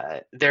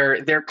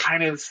they're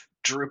kind of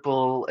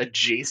Drupal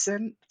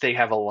adjacent. They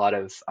have a lot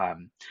of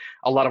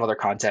other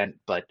content,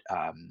 but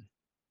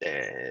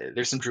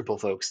there's some Drupal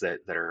folks that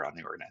are on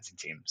the organizing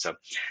team. So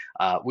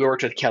we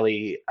worked with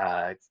Kelly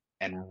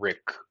and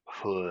Rick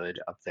Hood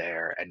up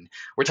there, and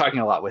we're talking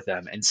a lot with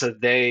them. And so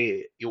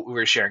we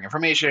were sharing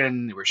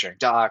information, we were sharing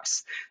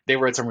docs. They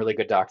wrote some really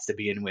good docs to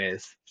begin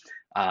with.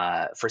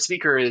 For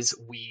speakers,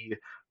 we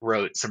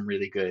wrote some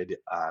really good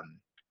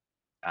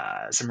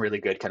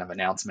kind of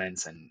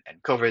announcements and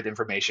COVID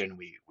information.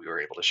 We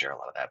were able to share a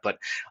lot of that. But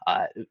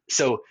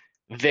so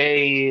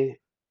they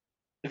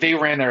they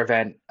ran their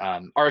event.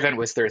 Our event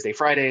was Thursday,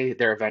 Friday.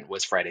 Their event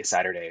was Friday,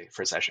 Saturday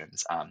for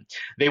sessions.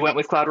 They went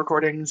with cloud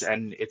recordings,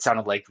 and it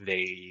sounded like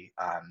they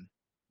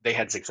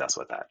had success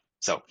with that.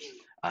 So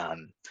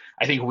um,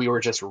 I think we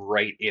were just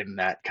right in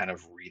that kind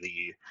of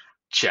really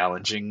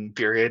challenging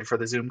period for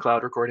the Zoom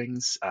cloud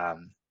recordings.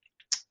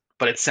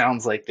 But it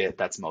sounds like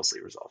that's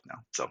mostly resolved now.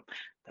 So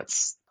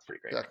that's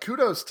pretty great. yeah.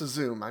 Kudos to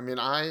Zoom. I mean,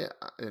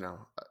 you know,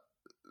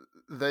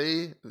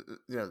 they,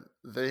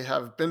 they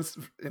have been,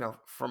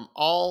 from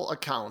all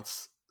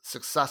accounts,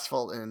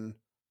 successful in,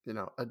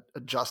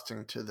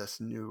 adjusting to this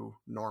new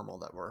normal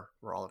that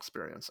we're all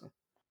experiencing.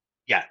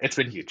 Yeah, it's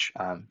been huge.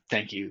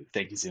 Thank you,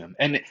 Zoom.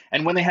 And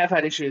when they have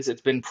had issues,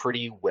 it's been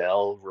pretty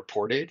well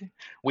reported.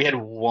 We had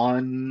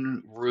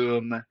one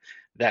room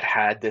that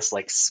had this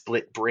like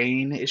split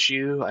brain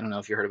issue. I don't know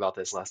if you heard about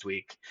this last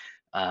week.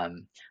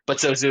 But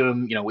so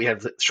Zoom, we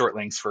have short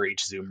links for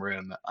each Zoom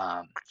room.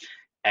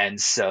 And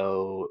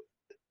so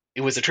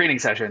it was a training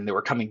session. They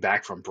were coming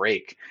back from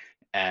break,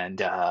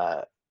 and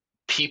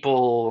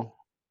people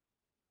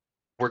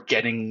were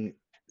getting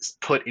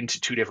put into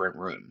two different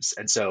rooms.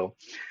 And so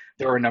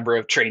there were a number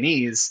of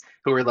trainees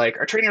who were like,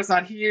 "Our trainer's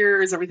not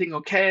here. Is everything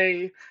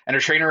okay?" And our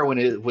trainer, when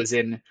it was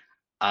in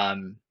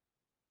um,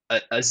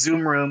 a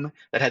Zoom room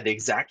that had the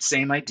exact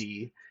same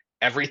ID,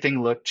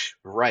 everything looked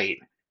right,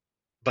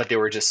 but they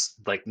were just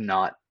like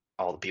not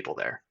all the people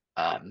there.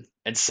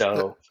 And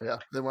so, Yeah,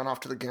 they went off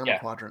to the gamma yeah,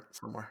 quadrant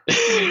somewhere.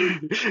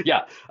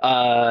 yeah,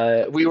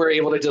 we were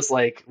able to just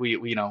like we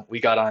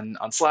got on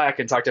Slack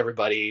and talked to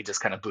everybody,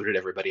 just kind of booted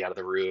everybody out of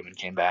the room and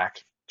came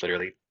back,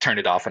 literally turned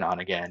it off and on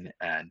again,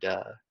 and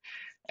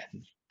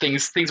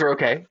things were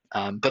okay.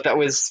 But that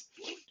was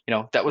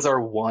our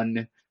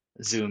one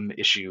Zoom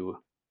issue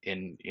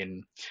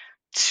in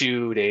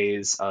 2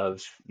 days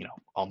of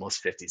almost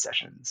 50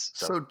 sessions.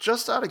 So So,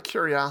 just out of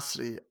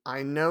curiosity,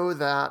 I know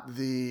that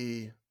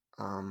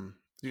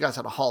you guys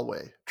had a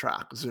hallway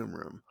track Zoom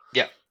room,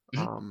 yeah.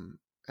 Mhm. um,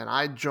 and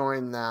I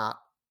joined that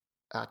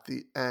at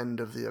the end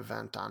of the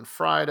event on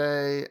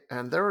Friday,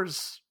 and there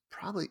was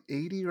probably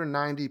 80 or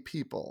 90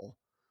 people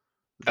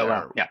Oh wow,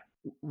 there. yeah.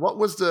 What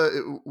was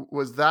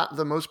that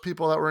the most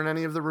people that were in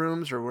any of the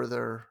rooms, or were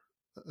there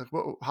like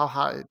how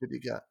high did you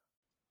get?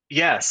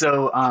 Yeah,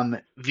 so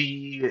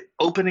the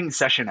opening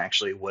session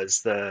actually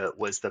was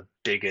the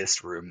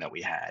biggest room that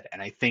we had, and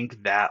I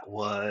think that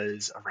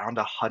was around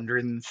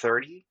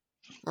 130.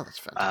 Oh, that's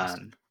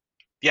fantastic. Um,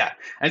 yeah,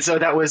 and so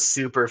that was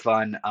super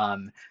fun.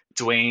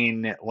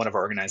 Dwayne, one of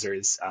our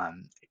organizers,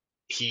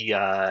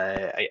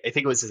 I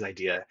think it was his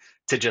idea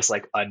to just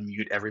like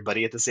unmute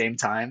everybody at the same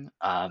time.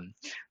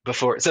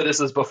 Before, so this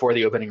was before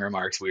the opening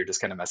remarks. We were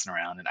just kind of messing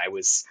around, and I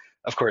was,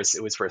 of course,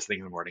 it was first thing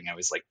in the morning. I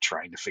was like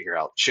trying to figure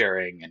out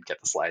sharing and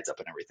get the slides up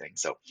and everything.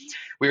 So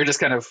we were just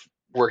kind of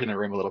working the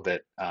room a little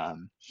bit.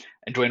 And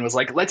Dwayne was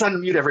like, let's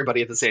unmute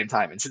everybody at the same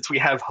time. And since we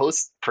have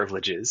host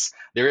privileges,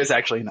 there is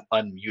actually an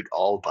unmute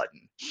all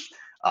button.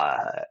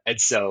 And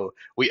so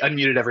we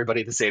unmuted everybody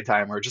at the same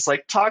time. We're just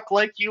like, talk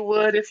like you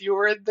would if you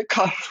were in the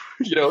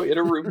in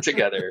a room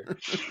together.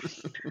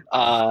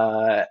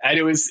 And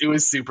it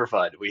was super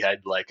fun. We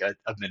had like a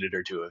minute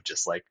or two of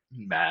just like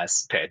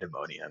mass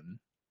pandemonium.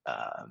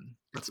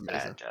 That's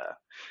amazing. And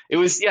it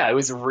was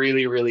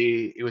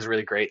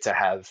really great to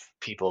have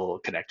people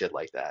connected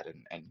like that,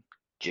 and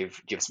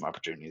give some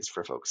opportunities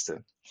for folks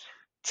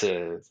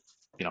to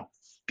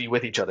be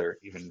with each other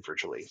even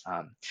virtually.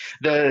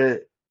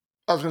 The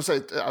I was going to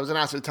say, I was going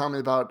to ask you to tell me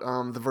about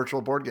the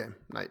virtual board game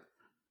night.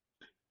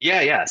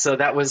 Yeah. So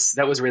that was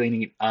really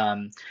neat.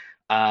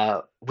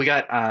 We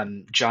got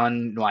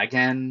John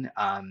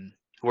Nguyen,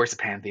 who works at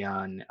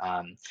Pantheon.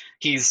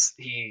 He's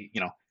the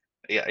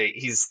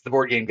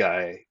board game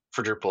guy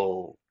for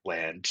Drupal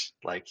land.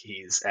 Like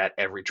he's at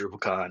every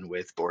DrupalCon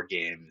with board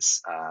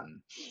games.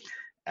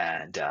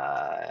 And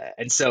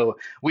so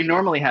we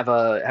normally have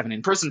an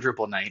in-person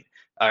Drupal night,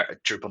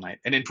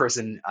 an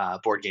in-person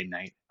board game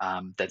night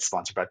that's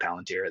sponsored by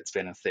Palantir. It's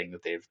been a thing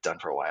that they've done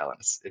for a while, and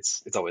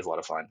it's always a lot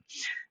of fun.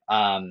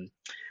 Um,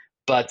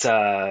 but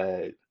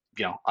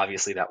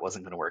obviously that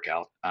wasn't going to work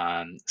out.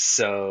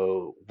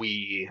 So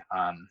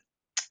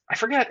I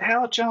forget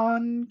how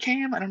John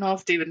came. I don't know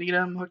if David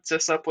Needham hooked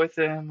us up with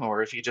him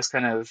or if he just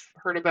kind of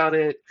heard about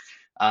it.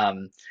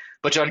 Um,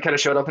 but John kind of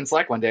showed up in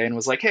Slack one day and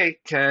was like, "Hey,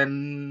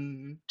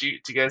 do you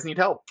guys need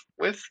help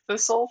with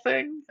this whole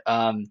thing?"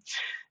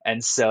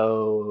 And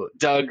so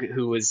Doug,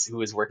 who was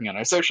working on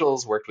our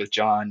socials, worked with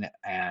John,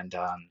 and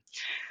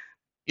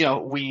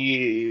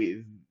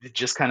we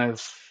just kind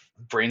of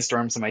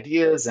brainstormed some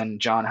ideas, and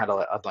John had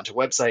a bunch of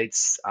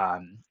websites,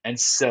 and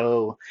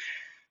so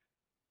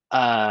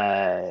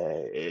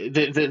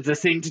the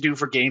thing to do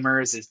for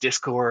gamers is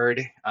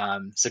Discord.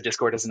 So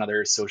Discord is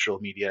another social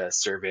media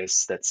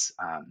service that's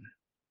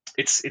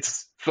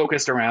it's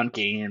focused around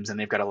games, and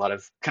they've got a lot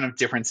of kind of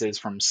differences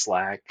from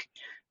Slack.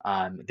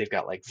 They've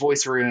got like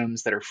voice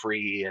rooms that are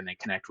free, and they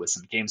connect with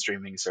some game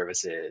streaming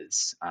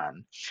services.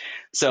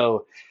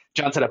 So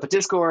John set up a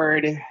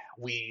Discord.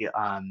 We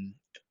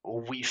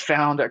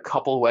found a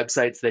couple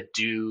websites that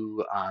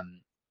do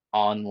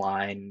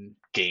online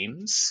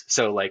games.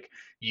 So like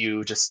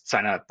you just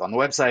sign up on the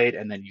website,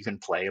 and then you can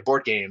play a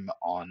board game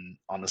on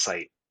the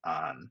site.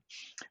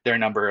 There are a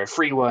number of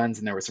free ones,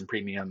 and there were some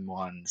premium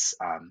ones.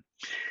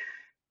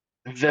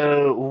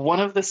 The one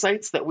of the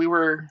sites that we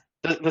were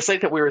the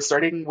site that we were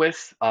starting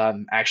with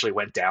actually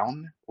went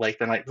down like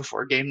the night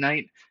before game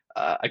night,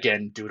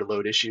 again due to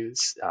load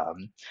issues.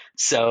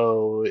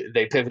 So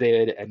they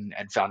pivoted and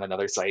found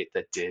another site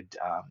that did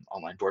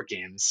online board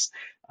games.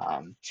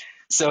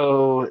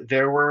 So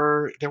there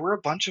were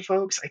a bunch of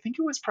folks. I think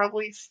it was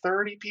probably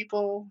 30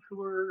 people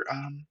who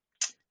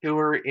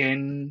were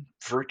in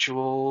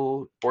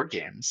virtual board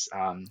games.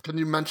 Can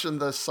you mention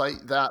the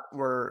site that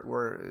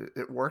where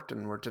it worked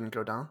and where it didn't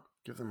go down?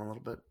 Give them a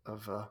little bit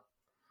of.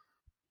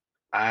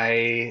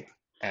 I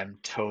am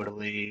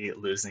totally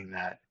losing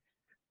that.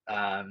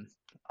 Um,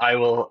 I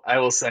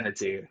will send it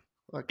to you.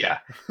 Okay.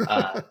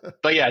 Yeah.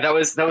 But yeah, that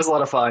was a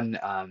lot of fun.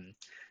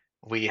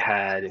 We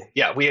had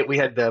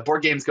the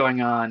board games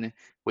going on.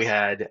 We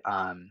had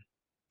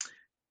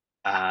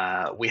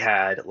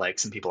like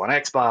some people on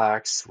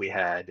Xbox. We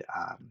had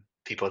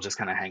people just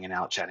kind of hanging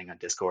out, chatting on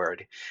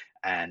Discord,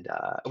 and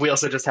we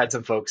also just had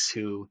some folks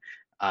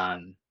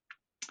um,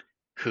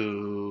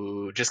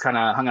 who just kind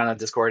of hung out on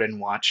Discord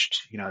and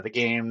watched, the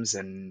games,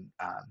 and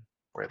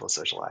were able to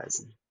socialize,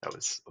 and that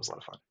was a lot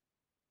of fun.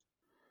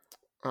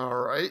 All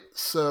right.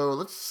 So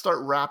let's start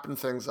wrapping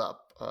things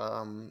up.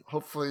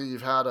 Hopefully,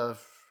 you've had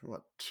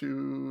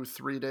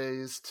 2-3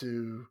 days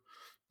to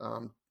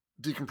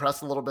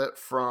decompress a little bit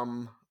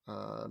from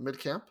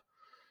Midcamp.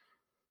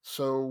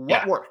 So what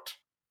Yeah, worked?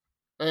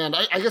 And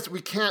I guess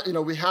we can't,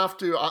 we have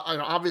to,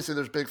 obviously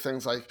there's big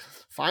things like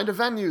find a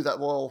venue that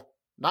will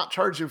not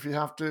charge you if you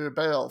have to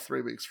bail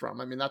 3 weeks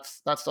from. I mean, that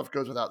stuff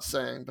goes without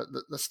saying, but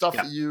the stuff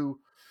yeah. that you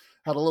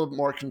had a little bit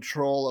more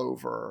control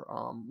over,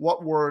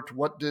 what worked,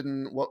 what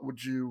didn't, what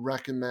would you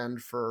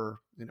recommend for,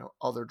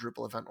 other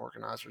Drupal event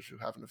organizers who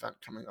have an event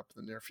coming up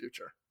in the near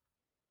future?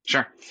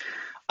 Sure.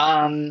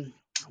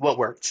 What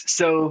worked?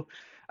 So,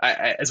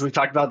 as we've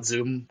talked about,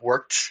 Zoom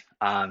worked.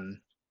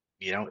 Zoom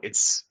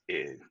is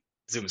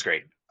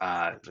great.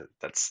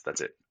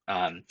 That's it.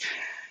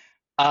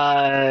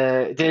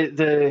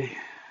 The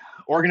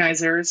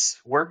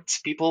organizers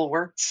worked. People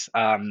worked.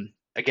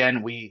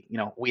 Again,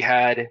 we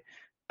had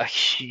a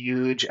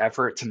huge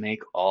effort to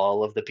make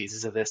all of the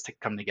pieces of this to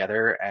come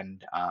together,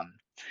 and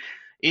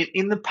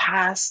in the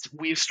past,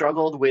 we've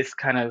struggled with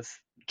kind of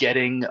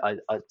getting a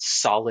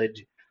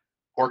solid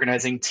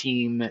organizing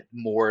team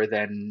more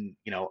than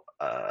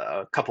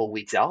a couple of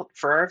weeks out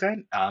for our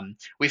event.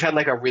 We've had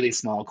like a really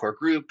small core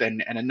group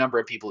and a number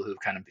of people who've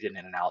kind of been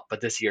in and out,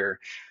 but this year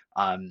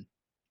um,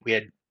 we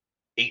had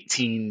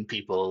 18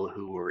 people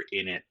who were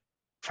in it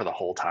for the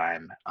whole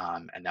time,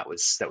 and that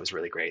was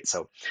really great.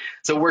 So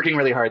working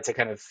really hard to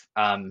kind of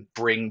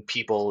bring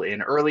people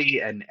in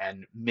early and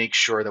make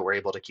sure that we're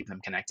able to keep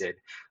them connected.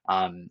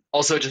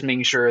 Also, just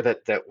making sure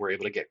that we're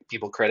able to get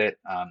people credit.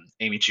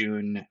 Amy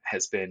June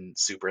has been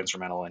super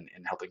instrumental in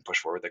helping push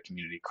forward the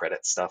community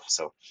credit stuff.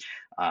 So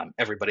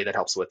everybody that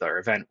helps with our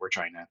event, we're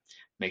trying to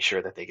make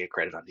sure that they get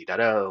credit on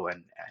D.O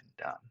and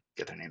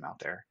get their name out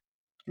there.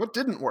 What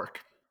didn't work?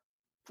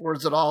 Or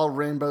is it all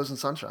rainbows and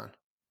sunshine?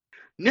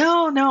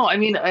 No, no. I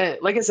mean,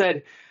 like I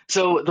said,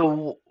 so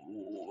the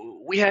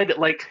we had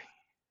like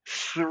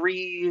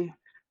three.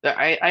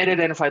 I had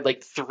identified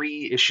like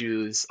three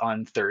issues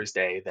on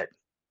Thursday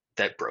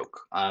that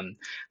broke.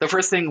 The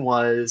first thing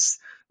was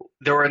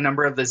there were a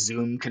number of the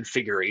Zoom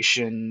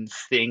configuration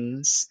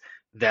things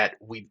that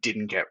we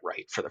didn't get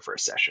right for the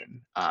first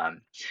session.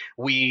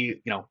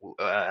 We, you know,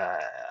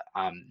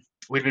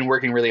 we've been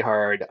working really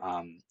hard.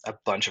 A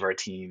bunch of our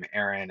team,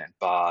 Aaron and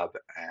Bob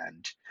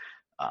and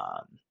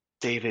um,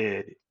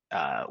 David,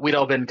 we'd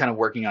all been kind of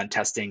working on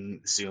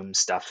testing Zoom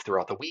stuff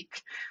throughout the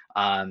week.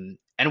 And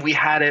we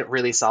had it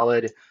really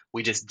solid.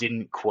 We just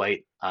didn't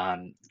quite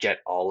get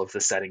all of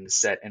the settings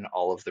set in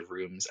all of the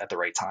rooms at the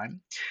right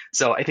time.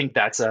 So I think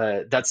that's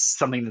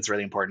something that's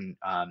really important.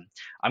 I'm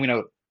going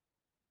to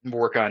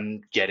work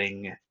on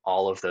getting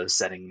all of those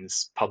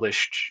settings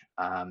published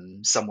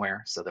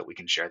somewhere so that we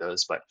can share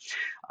those. But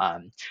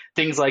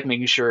things like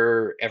making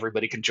sure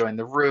everybody can join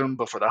the room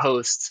before the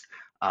host,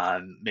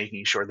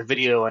 making sure the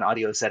video and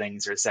audio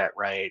settings are set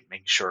right,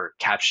 making sure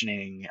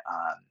captioning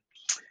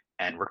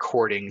and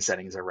recording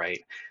settings are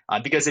right.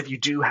 Because if you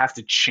do have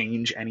to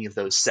change any of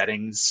those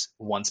settings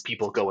once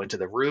people go into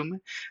the room,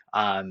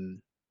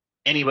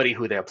 anybody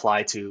who they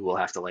apply to will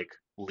have to like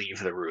leave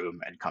the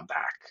room and come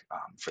back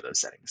for those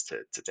settings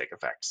to take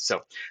effect.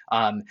 So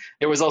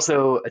there was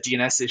also a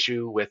DNS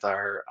issue with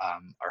our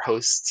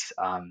host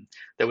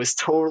that was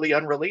totally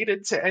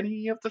unrelated to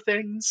any of the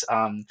things.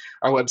 Our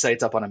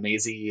website's up on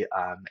Amazy,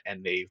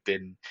 and they've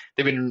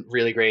been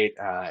really great,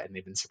 and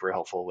they've been super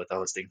helpful with the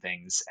hosting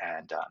things.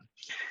 And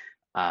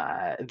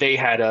they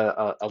had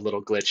a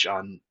little glitch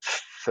on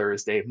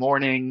Thursday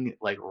morning,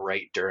 like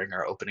right during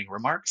our opening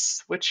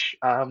remarks, which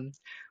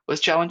was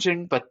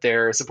challenging, but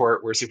their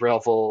support were super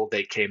helpful.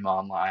 They came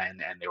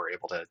online and they were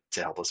able to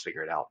help us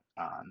figure it out.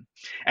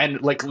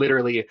 And like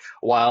literally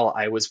while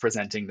I was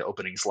presenting the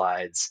opening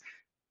slides,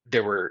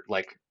 there were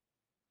like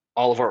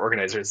all of our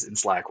organizers in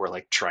Slack were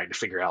like trying to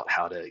figure out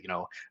how to,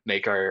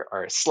 make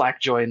our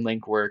Slack join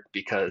link work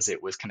because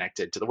it was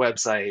connected to the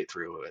website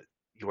through a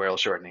URL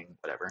shortening,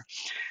 whatever.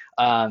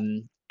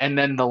 And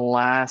then the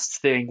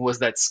last thing was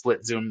that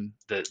split Zoom,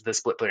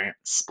 the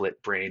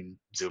split brain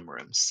Zoom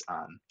rooms,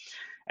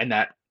 and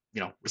that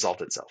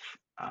resolved itself.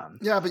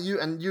 Yeah, but you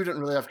didn't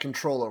really have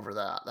control over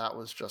that. That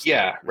was just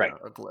Yeah, right.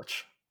 a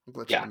glitch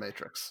in Yeah. the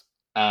matrix.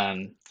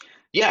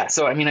 Yeah.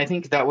 So I mean, I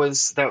think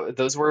those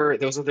were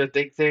the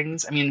big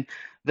things. I mean,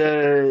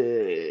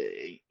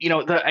 I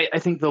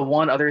think the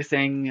one other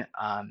thing,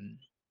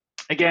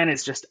 again,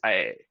 it's just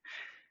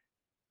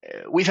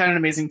we've had an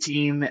amazing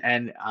team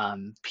and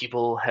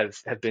people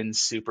have been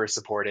super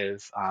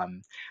supportive.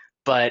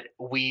 But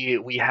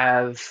we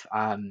have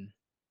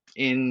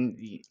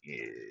in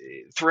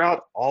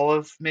throughout all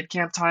of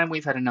Midcamp time,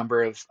 we've had a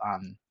number of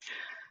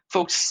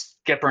folks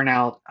get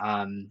burnout,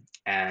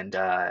 and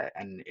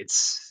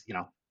it's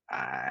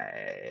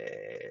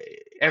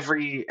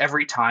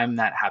every time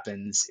that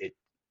happens,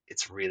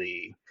 it's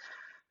really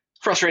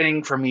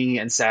frustrating for me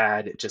and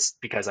sad just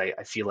because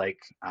I feel like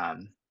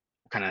kind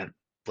of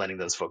letting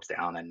those folks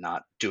down and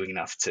not doing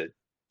enough to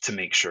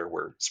make sure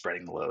we're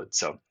spreading the load.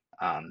 So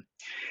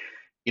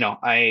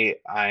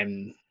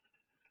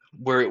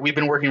we've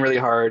been working really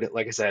hard,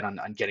 like I said,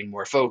 on getting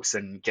more folks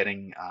and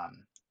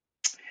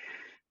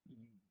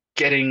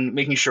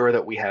making sure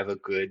that we have a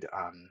good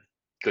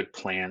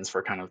plans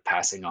for kind of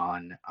passing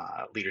on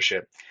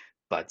leadership.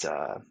 But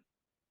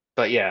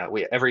yeah,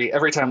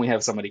 every time we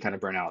have somebody kind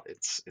of burn out,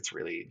 it's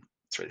really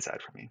sad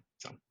for me.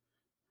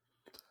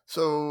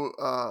 So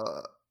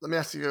let me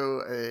ask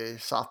you a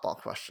softball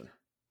question.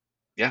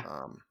 Yeah.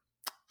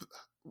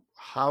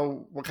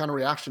 What kind of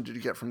reaction did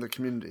you get from the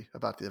community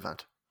about the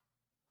event?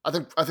 I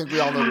think we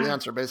all know the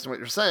answer based on what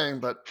you're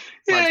saying, but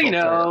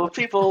yeah,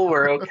 people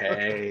were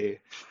okay.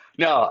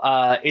 No,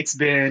 it's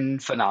been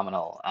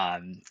phenomenal.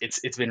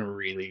 It's been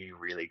really,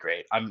 really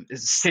great.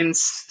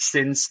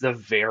 Since the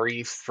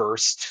very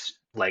first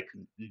like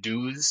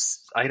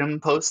news item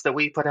post that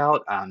we put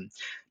out,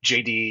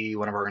 JD,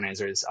 one of our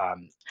organizers,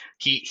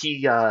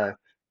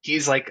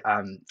 he's like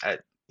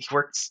he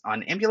worked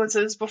on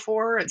ambulances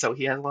before, and so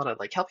he has a lot of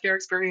like healthcare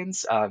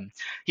experience.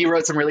 He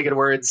wrote some really good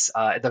words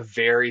at the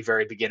very,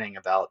 very beginning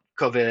about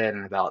COVID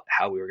and about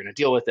how we were going to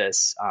deal with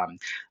this.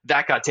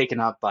 That got taken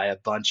up by a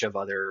bunch of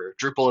other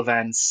Drupal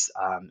events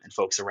and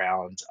folks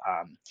around.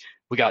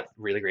 we got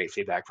really great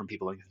feedback from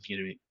people in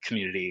the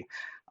community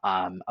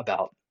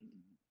about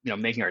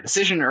making our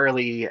decision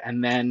early,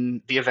 and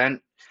then the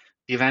event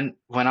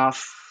went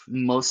off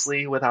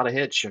mostly without a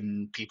hitch,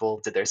 and people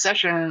did their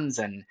sessions,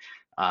 and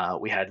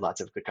we had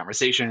lots of good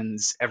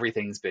conversations.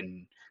 Everything's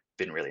been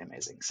really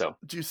amazing. So,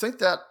 Do you think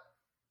that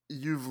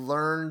you've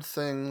learned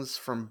things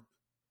from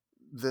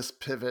this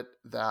pivot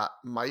that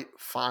might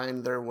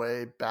find their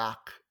way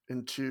back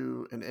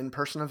into an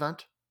in-person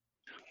event?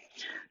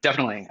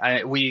 definitely,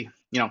 like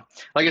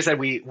I said,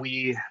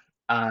 we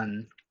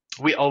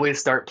always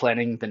start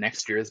planning the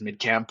next year's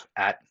Midcamp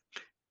at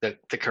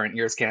the current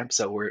year's camp.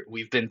 So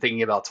we've been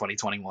thinking about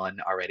 2021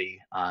 already.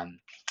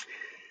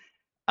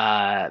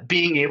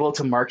 Being able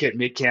to market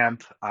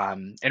Midcamp,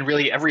 and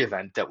really every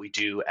event that we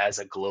do as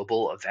a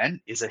global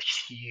event is a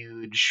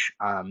huge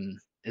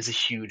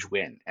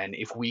win. And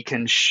if we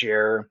can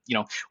share,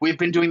 we've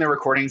been doing the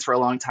recordings for a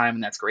long time,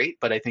 and that's great.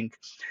 But I think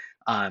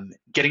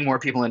getting more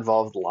people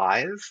involved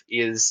live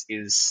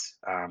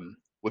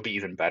would be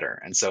even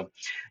better. And so,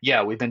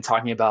 yeah, we've been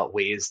talking about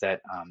ways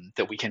that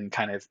we can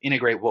kind of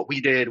integrate what we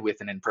did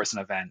with an in-person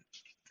event,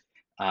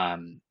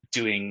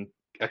 doing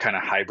a kind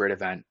of hybrid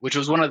event, which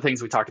was one of the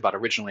things we talked about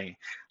originally,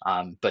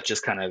 but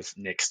just kind of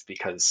nixed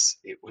because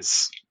it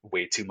was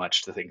way too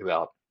much to think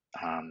about.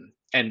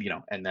 And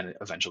then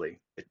eventually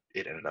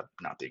it ended up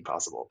not being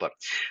possible. But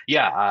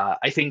yeah,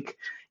 I think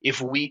if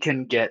we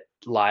can get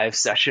live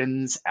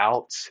sessions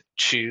out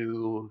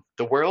to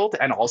the world,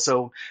 and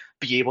also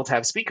be able to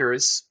have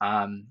speakers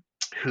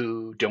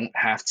who don't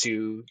have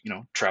to,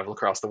 travel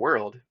across the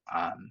world,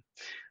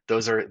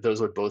 those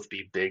would both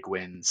be big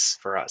wins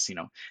for us. I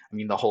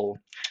mean, the whole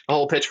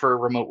pitch for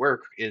remote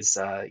work is,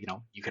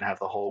 you can have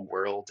the whole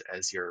world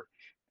as your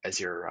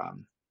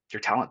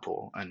talent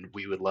pool, and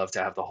we would love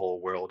to have the whole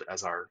world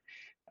as our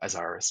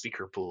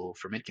speaker pool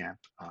for Midcamp,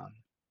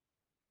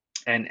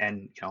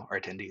 and our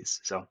attendees.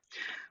 So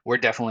we're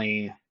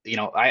definitely,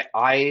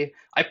 I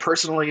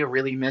personally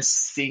really miss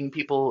seeing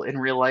people in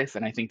real life,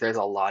 and I think there's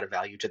a lot of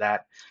value to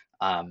that.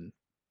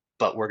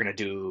 But we're gonna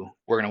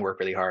work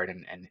really hard,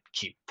 and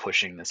keep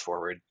pushing this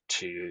forward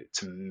to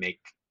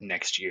make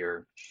next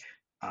year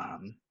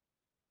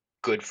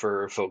good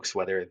for folks,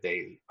 whether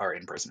they are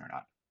in person or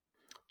not.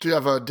 Do you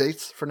have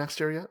dates for next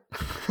year yet?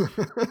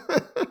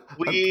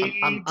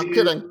 We I'm do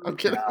kidding. I'm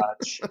kidding. not.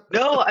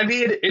 No, I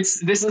mean,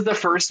 this is the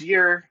first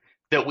year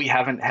that we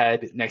haven't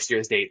had next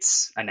year's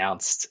dates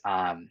announced,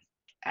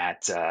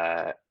 at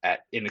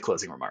in the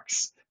closing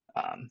remarks.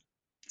 Um,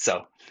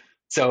 so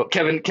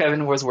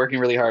Kevin was working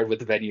really hard with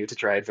the venue to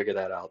try and figure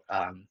that out.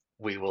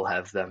 We will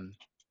have them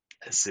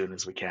as soon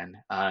as we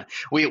can.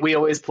 We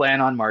always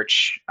plan on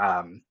March.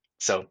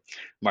 So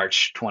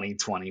March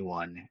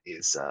 2021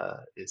 is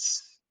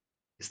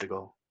the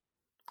goal.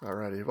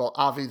 Alrighty. Well,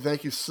 Avi,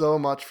 thank you so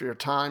much for your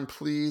time.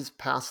 Please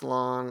pass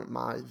along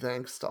my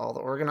thanks to all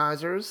the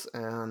organizers.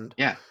 And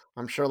Yeah.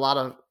 I'm sure a lot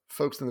of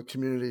folks in the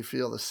community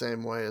feel the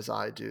same way as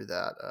I do,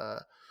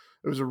 that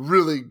it was a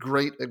really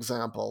great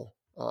example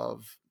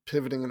of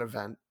pivoting an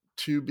event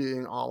to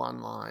being all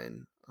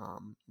online,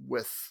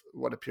 with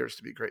what appears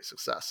to be great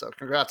success. So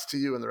congrats to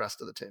you and the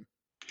rest of the team.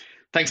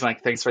 Thanks,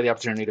 Mike. Thanks for the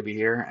opportunity to be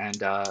here.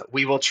 And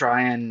we will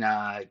try and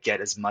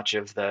get as much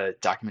of the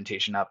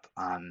documentation up.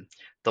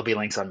 There'll be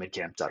links on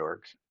midcamp.org.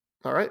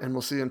 All right. And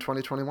we'll see you in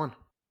 2021.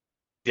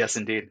 Yes,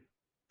 indeed.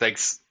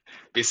 Thanks.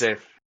 Be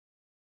safe.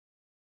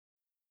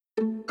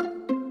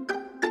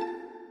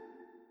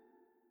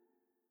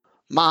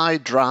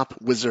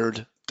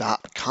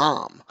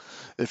 MyDropWizard.com.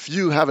 If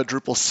you have a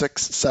Drupal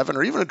 6, 7,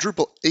 or even a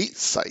Drupal 8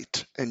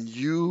 site, and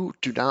you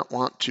do not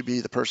want to be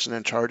the person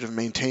in charge of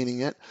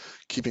maintaining it,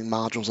 keeping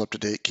modules up to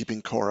date,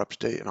 keeping core up to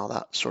date, and all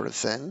that sort of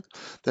thing,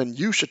 then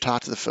you should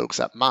talk to the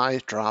folks at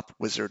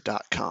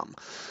MyDropWizard.com.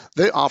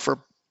 They offer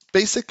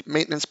basic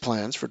maintenance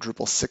plans for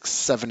Drupal 6,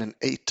 7, and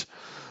 8,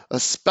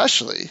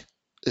 especially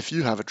if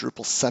you have a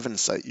Drupal 7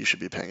 site. You should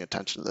be paying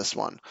attention to this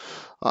one.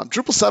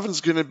 Drupal 7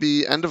 is going to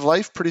be end of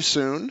life pretty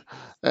soon,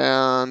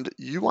 and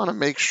you want to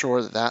make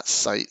sure that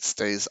site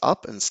stays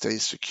up and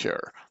stays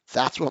secure.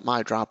 That's what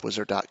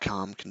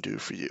MyDropWizard.com can do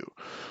for you.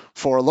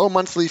 For a low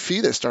monthly fee,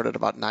 they start at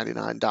about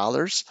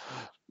 $99.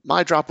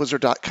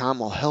 MyDropWizard.com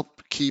will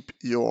help keep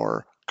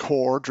your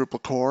core,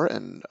 Drupal core,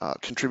 and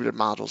contributed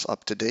modules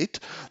up to date.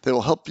 They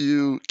will help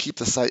you keep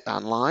the site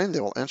online.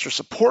 They will answer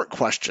support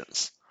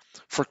questions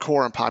for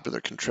core and popular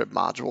contrib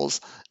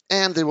modules,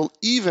 and they will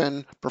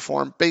even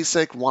perform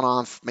basic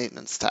one-off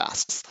maintenance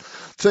tasks.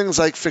 Things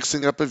like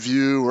fixing up a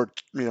view, or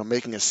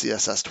making a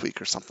CSS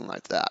tweak or something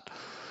like that.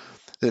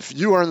 If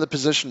you are in the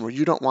position where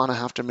you don't want to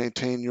have to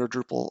maintain your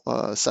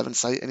Drupal 7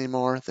 site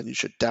anymore, then you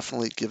should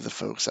definitely give the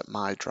folks at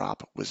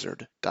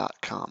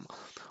MyDropWizard.com.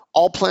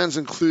 All plans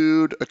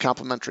include a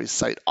complimentary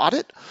site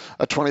audit,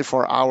 a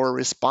 24-hour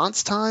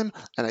response time,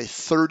 and a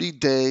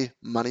 30-day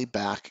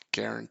money-back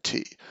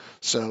guarantee.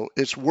 So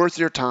it's worth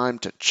your time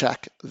to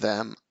check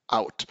them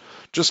out.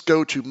 Just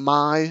go to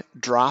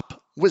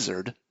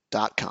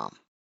mydropwizard.com.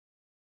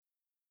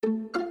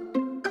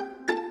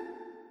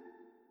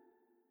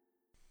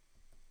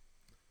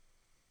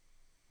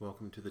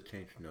 Welcome to the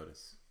Change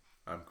Notice.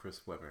 I'm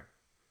Chris Weber.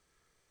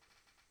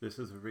 This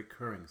is a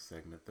recurring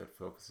segment that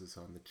focuses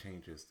on the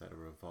changes that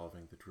are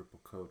evolving the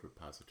Drupal code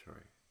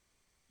repository.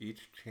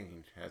 Each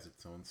change has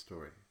its own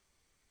story,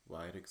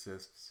 why it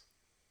exists,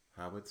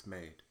 how it's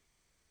made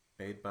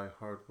by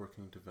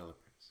hardworking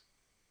developers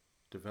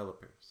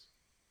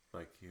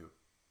like you.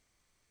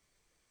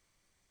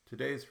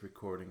 Today's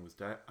recording was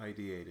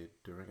ideated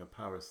during a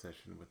power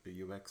session with the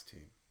UX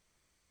team.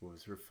 It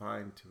was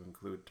refined to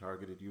include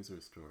targeted user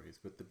stories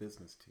with the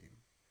business team.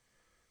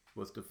 It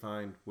was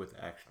defined with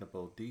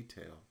actionable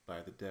detail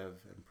by the dev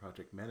and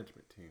project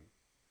management team.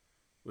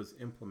 It was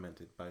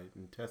implemented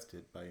and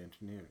tested by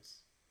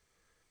engineers.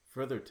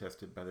 Further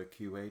tested by the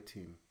QA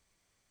team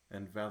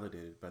and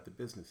validated by the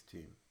business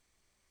team.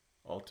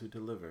 All to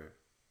deliver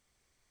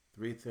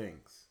 3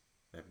 things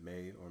that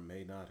may or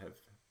may not have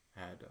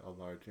had a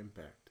large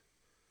impact,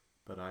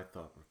 but I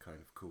thought were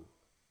kind of cool.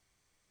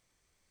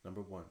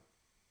 Number 1.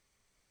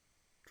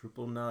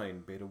 Drupal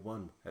 9 Beta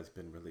 1 has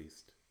been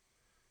released.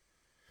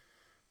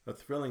 A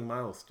thrilling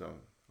milestone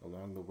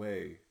along the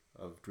way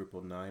of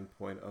Drupal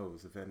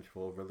 9.0's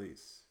eventual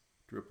release.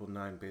 Drupal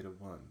 9 Beta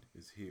 1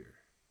 is here.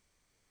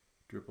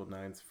 Drupal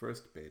 9's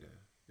first beta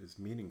is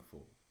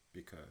meaningful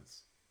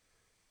because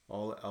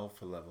all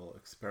alpha level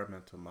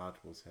experimental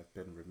modules have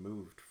been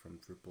removed from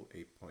Drupal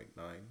 8.9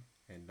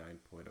 and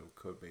 9.0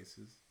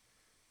 codebases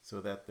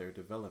so that their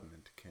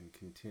development can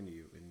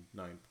continue in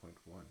 9.1.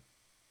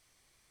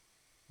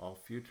 All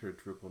future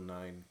Drupal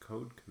 9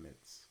 code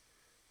commits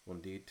will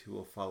need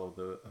to follow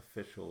the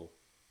official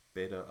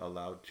beta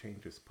allowed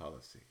changes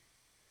policy,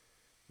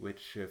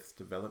 which shifts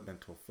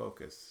developmental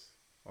focus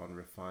on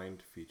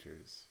refined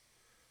features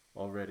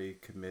already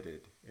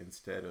committed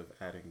instead of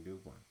adding new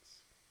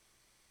ones.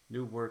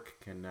 New work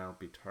can now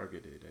be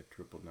targeted at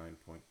Drupal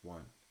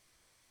 9.1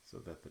 so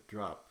that the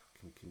drop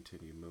can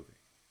continue moving.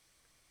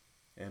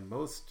 And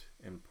most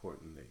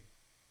importantly,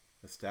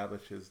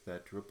 establishes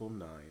that Drupal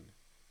 9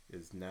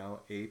 is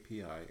now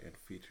API and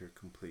feature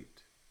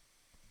complete.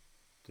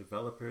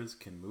 Developers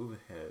can move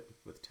ahead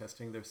with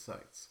testing their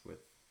sites with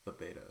the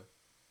beta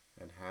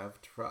and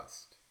have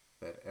trust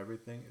that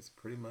everything is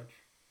pretty much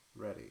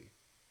ready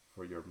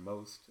for your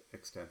most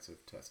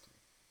extensive testing.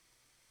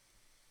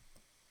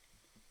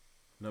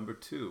 Number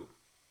 2.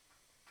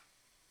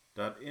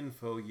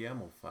 .info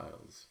YAML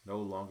files no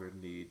longer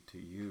need to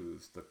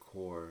use the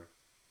core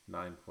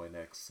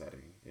 9.x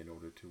setting in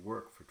order to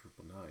work for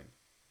Drupal 9.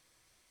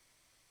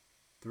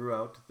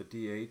 Throughout the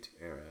D8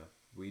 era,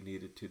 we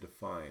needed to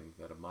define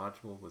that a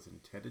module was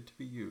intended to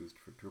be used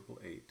for Drupal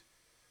 8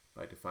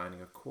 by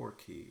defining a core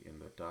key in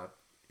the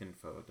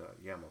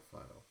 .info.yaml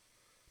file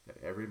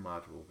that every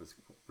module was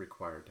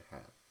required to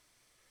have.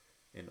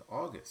 In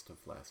August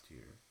of last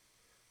year,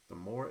 the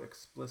more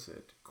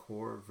explicit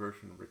core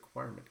version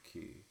requirement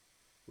key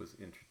was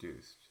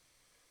introduced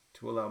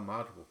to allow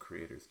module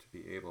creators to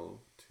be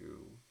able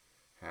to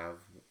have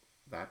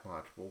that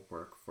module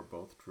work for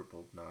both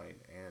Drupal 9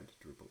 and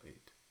Drupal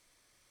 8.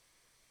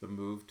 The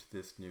move to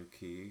this new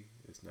key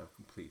is now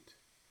complete,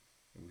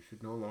 and we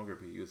should no longer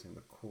be using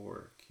the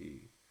core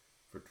key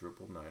for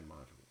Drupal 9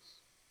 modules.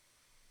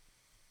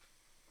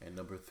 And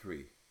number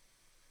 3,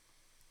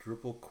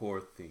 Drupal core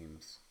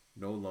themes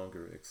no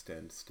longer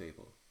extend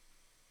stable.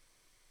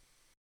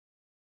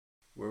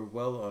 We're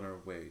well on our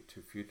way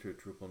to future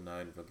Drupal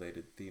 9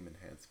 related theme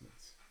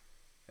enhancements,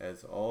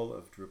 as all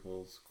of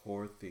Drupal's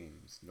core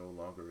themes no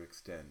longer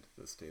extend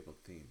the stable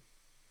theme.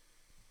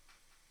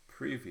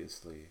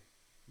 Previously,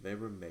 they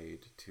were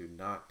made to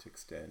not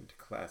extend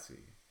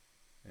classy,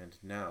 and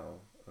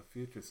now a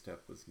future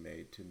step was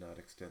made to not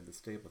extend the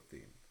stable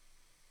theme.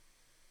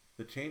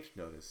 The change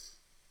notice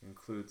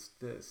includes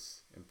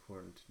this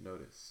important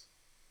notice.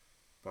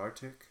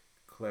 Bartik,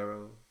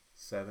 Claro,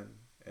 7,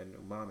 and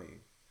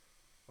Umami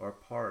are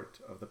part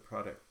of the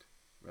product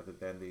rather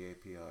than the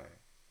API,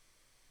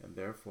 and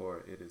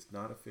therefore it is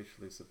not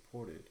officially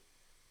supported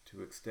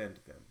to extend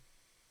them.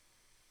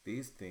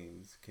 These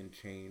themes can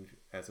change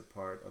as a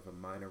part of a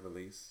minor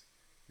release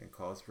and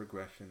cause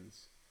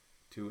regressions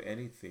to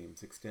any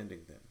themes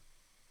extending them.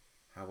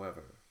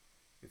 However,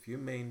 if you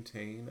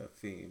maintain a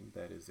theme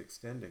that is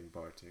extending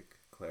Bartik,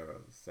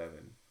 Claro,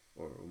 7,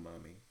 or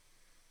Umami,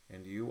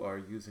 and you are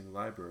using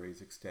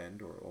libraries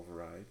extend or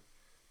override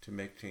to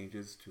make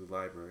changes to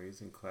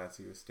libraries in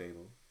classy or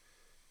stable,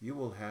 you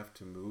will have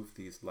to move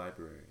these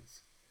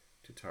libraries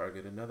to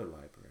target another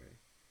library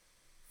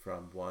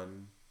from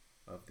one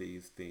of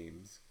these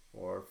themes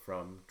or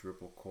from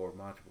Drupal core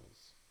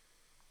modules.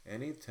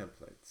 Any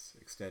templates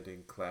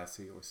extending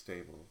classy or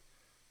stable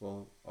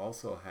will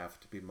also have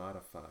to be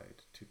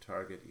modified to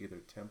target either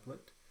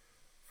template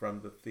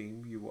from the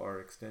theme you are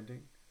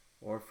extending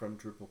or from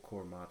Drupal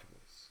core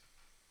modules.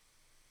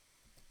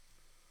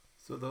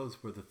 So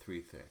those were the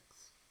 3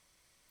 things.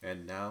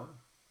 And now,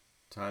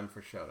 time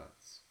for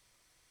shoutouts.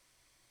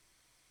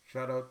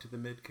 Shout out to the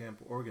Midcamp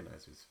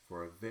organizers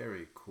for a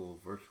very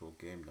cool virtual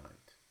game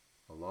night,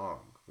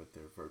 along with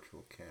their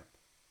virtual camp.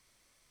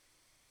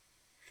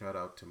 Shout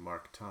out to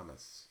Mark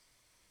Thomas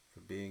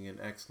for being an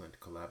excellent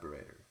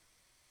collaborator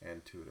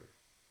and tutor.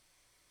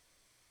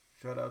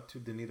 Shout out to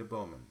Danita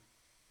Bowman,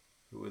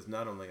 who is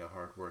not only a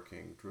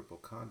hard-working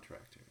Drupal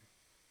contractor,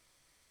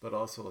 but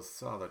also a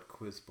solid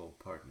Quiz Bowl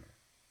partner.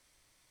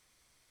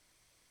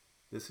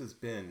 This has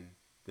been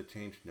the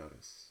Change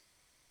Notice.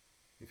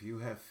 If you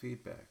have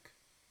feedback,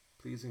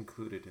 please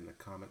include it in the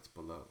comments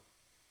below.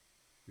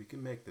 We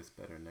can make this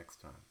better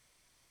next time.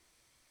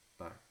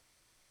 Bye.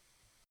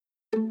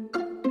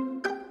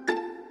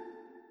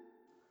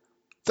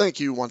 Thank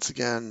you once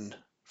again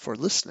for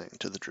listening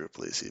to the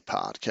Drupal Easy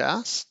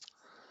podcast.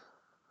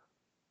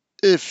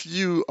 If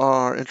you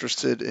are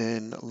interested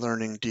in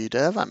learning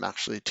DDev, I'm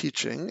actually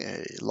teaching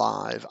a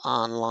live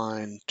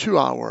online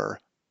 2-hour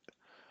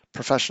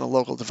professional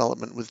local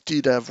development with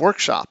DDev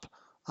workshop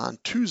on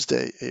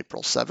Tuesday,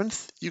 April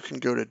 7th. You can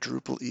go to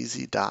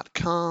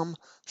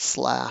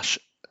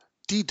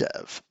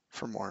drupaleasy.com/DDev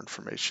for more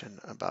information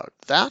about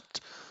that.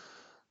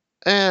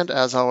 And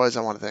as always,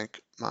 I want to thank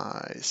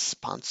my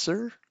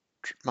sponsor,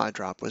 My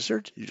Drop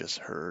Wizard. You just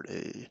heard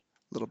a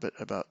little bit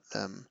about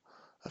them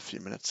a few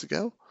minutes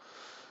ago.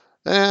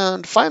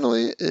 And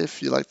finally,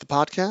 if you like the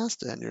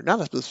podcast and you're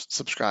not a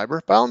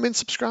subscriber, by all means,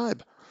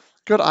 subscribe.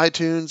 Go to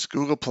iTunes,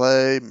 Google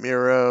Play,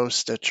 Miro,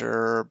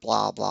 Stitcher,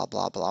 blah, blah,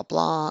 blah, blah,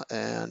 blah,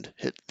 and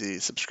hit the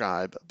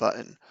subscribe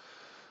button.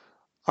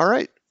 All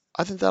right.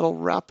 I think that'll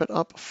wrap it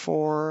up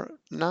for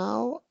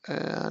now.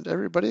 And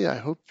everybody, I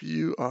hope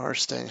you are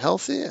staying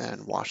healthy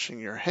and washing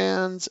your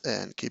hands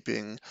and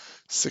keeping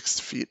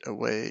 6 feet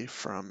away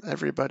from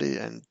everybody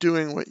and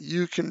doing what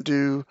you can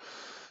do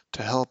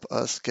to help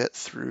us get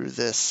through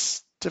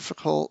this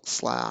difficult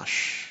 /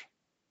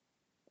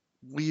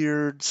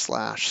 weird /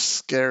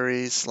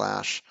 scary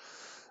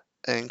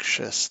 /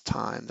 anxious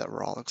time that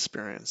we're all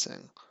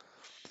experiencing.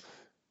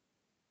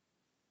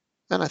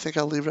 And I think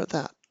I'll leave it at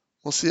that.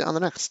 We'll see you on the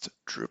next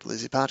Drupal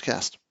Easy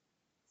podcast.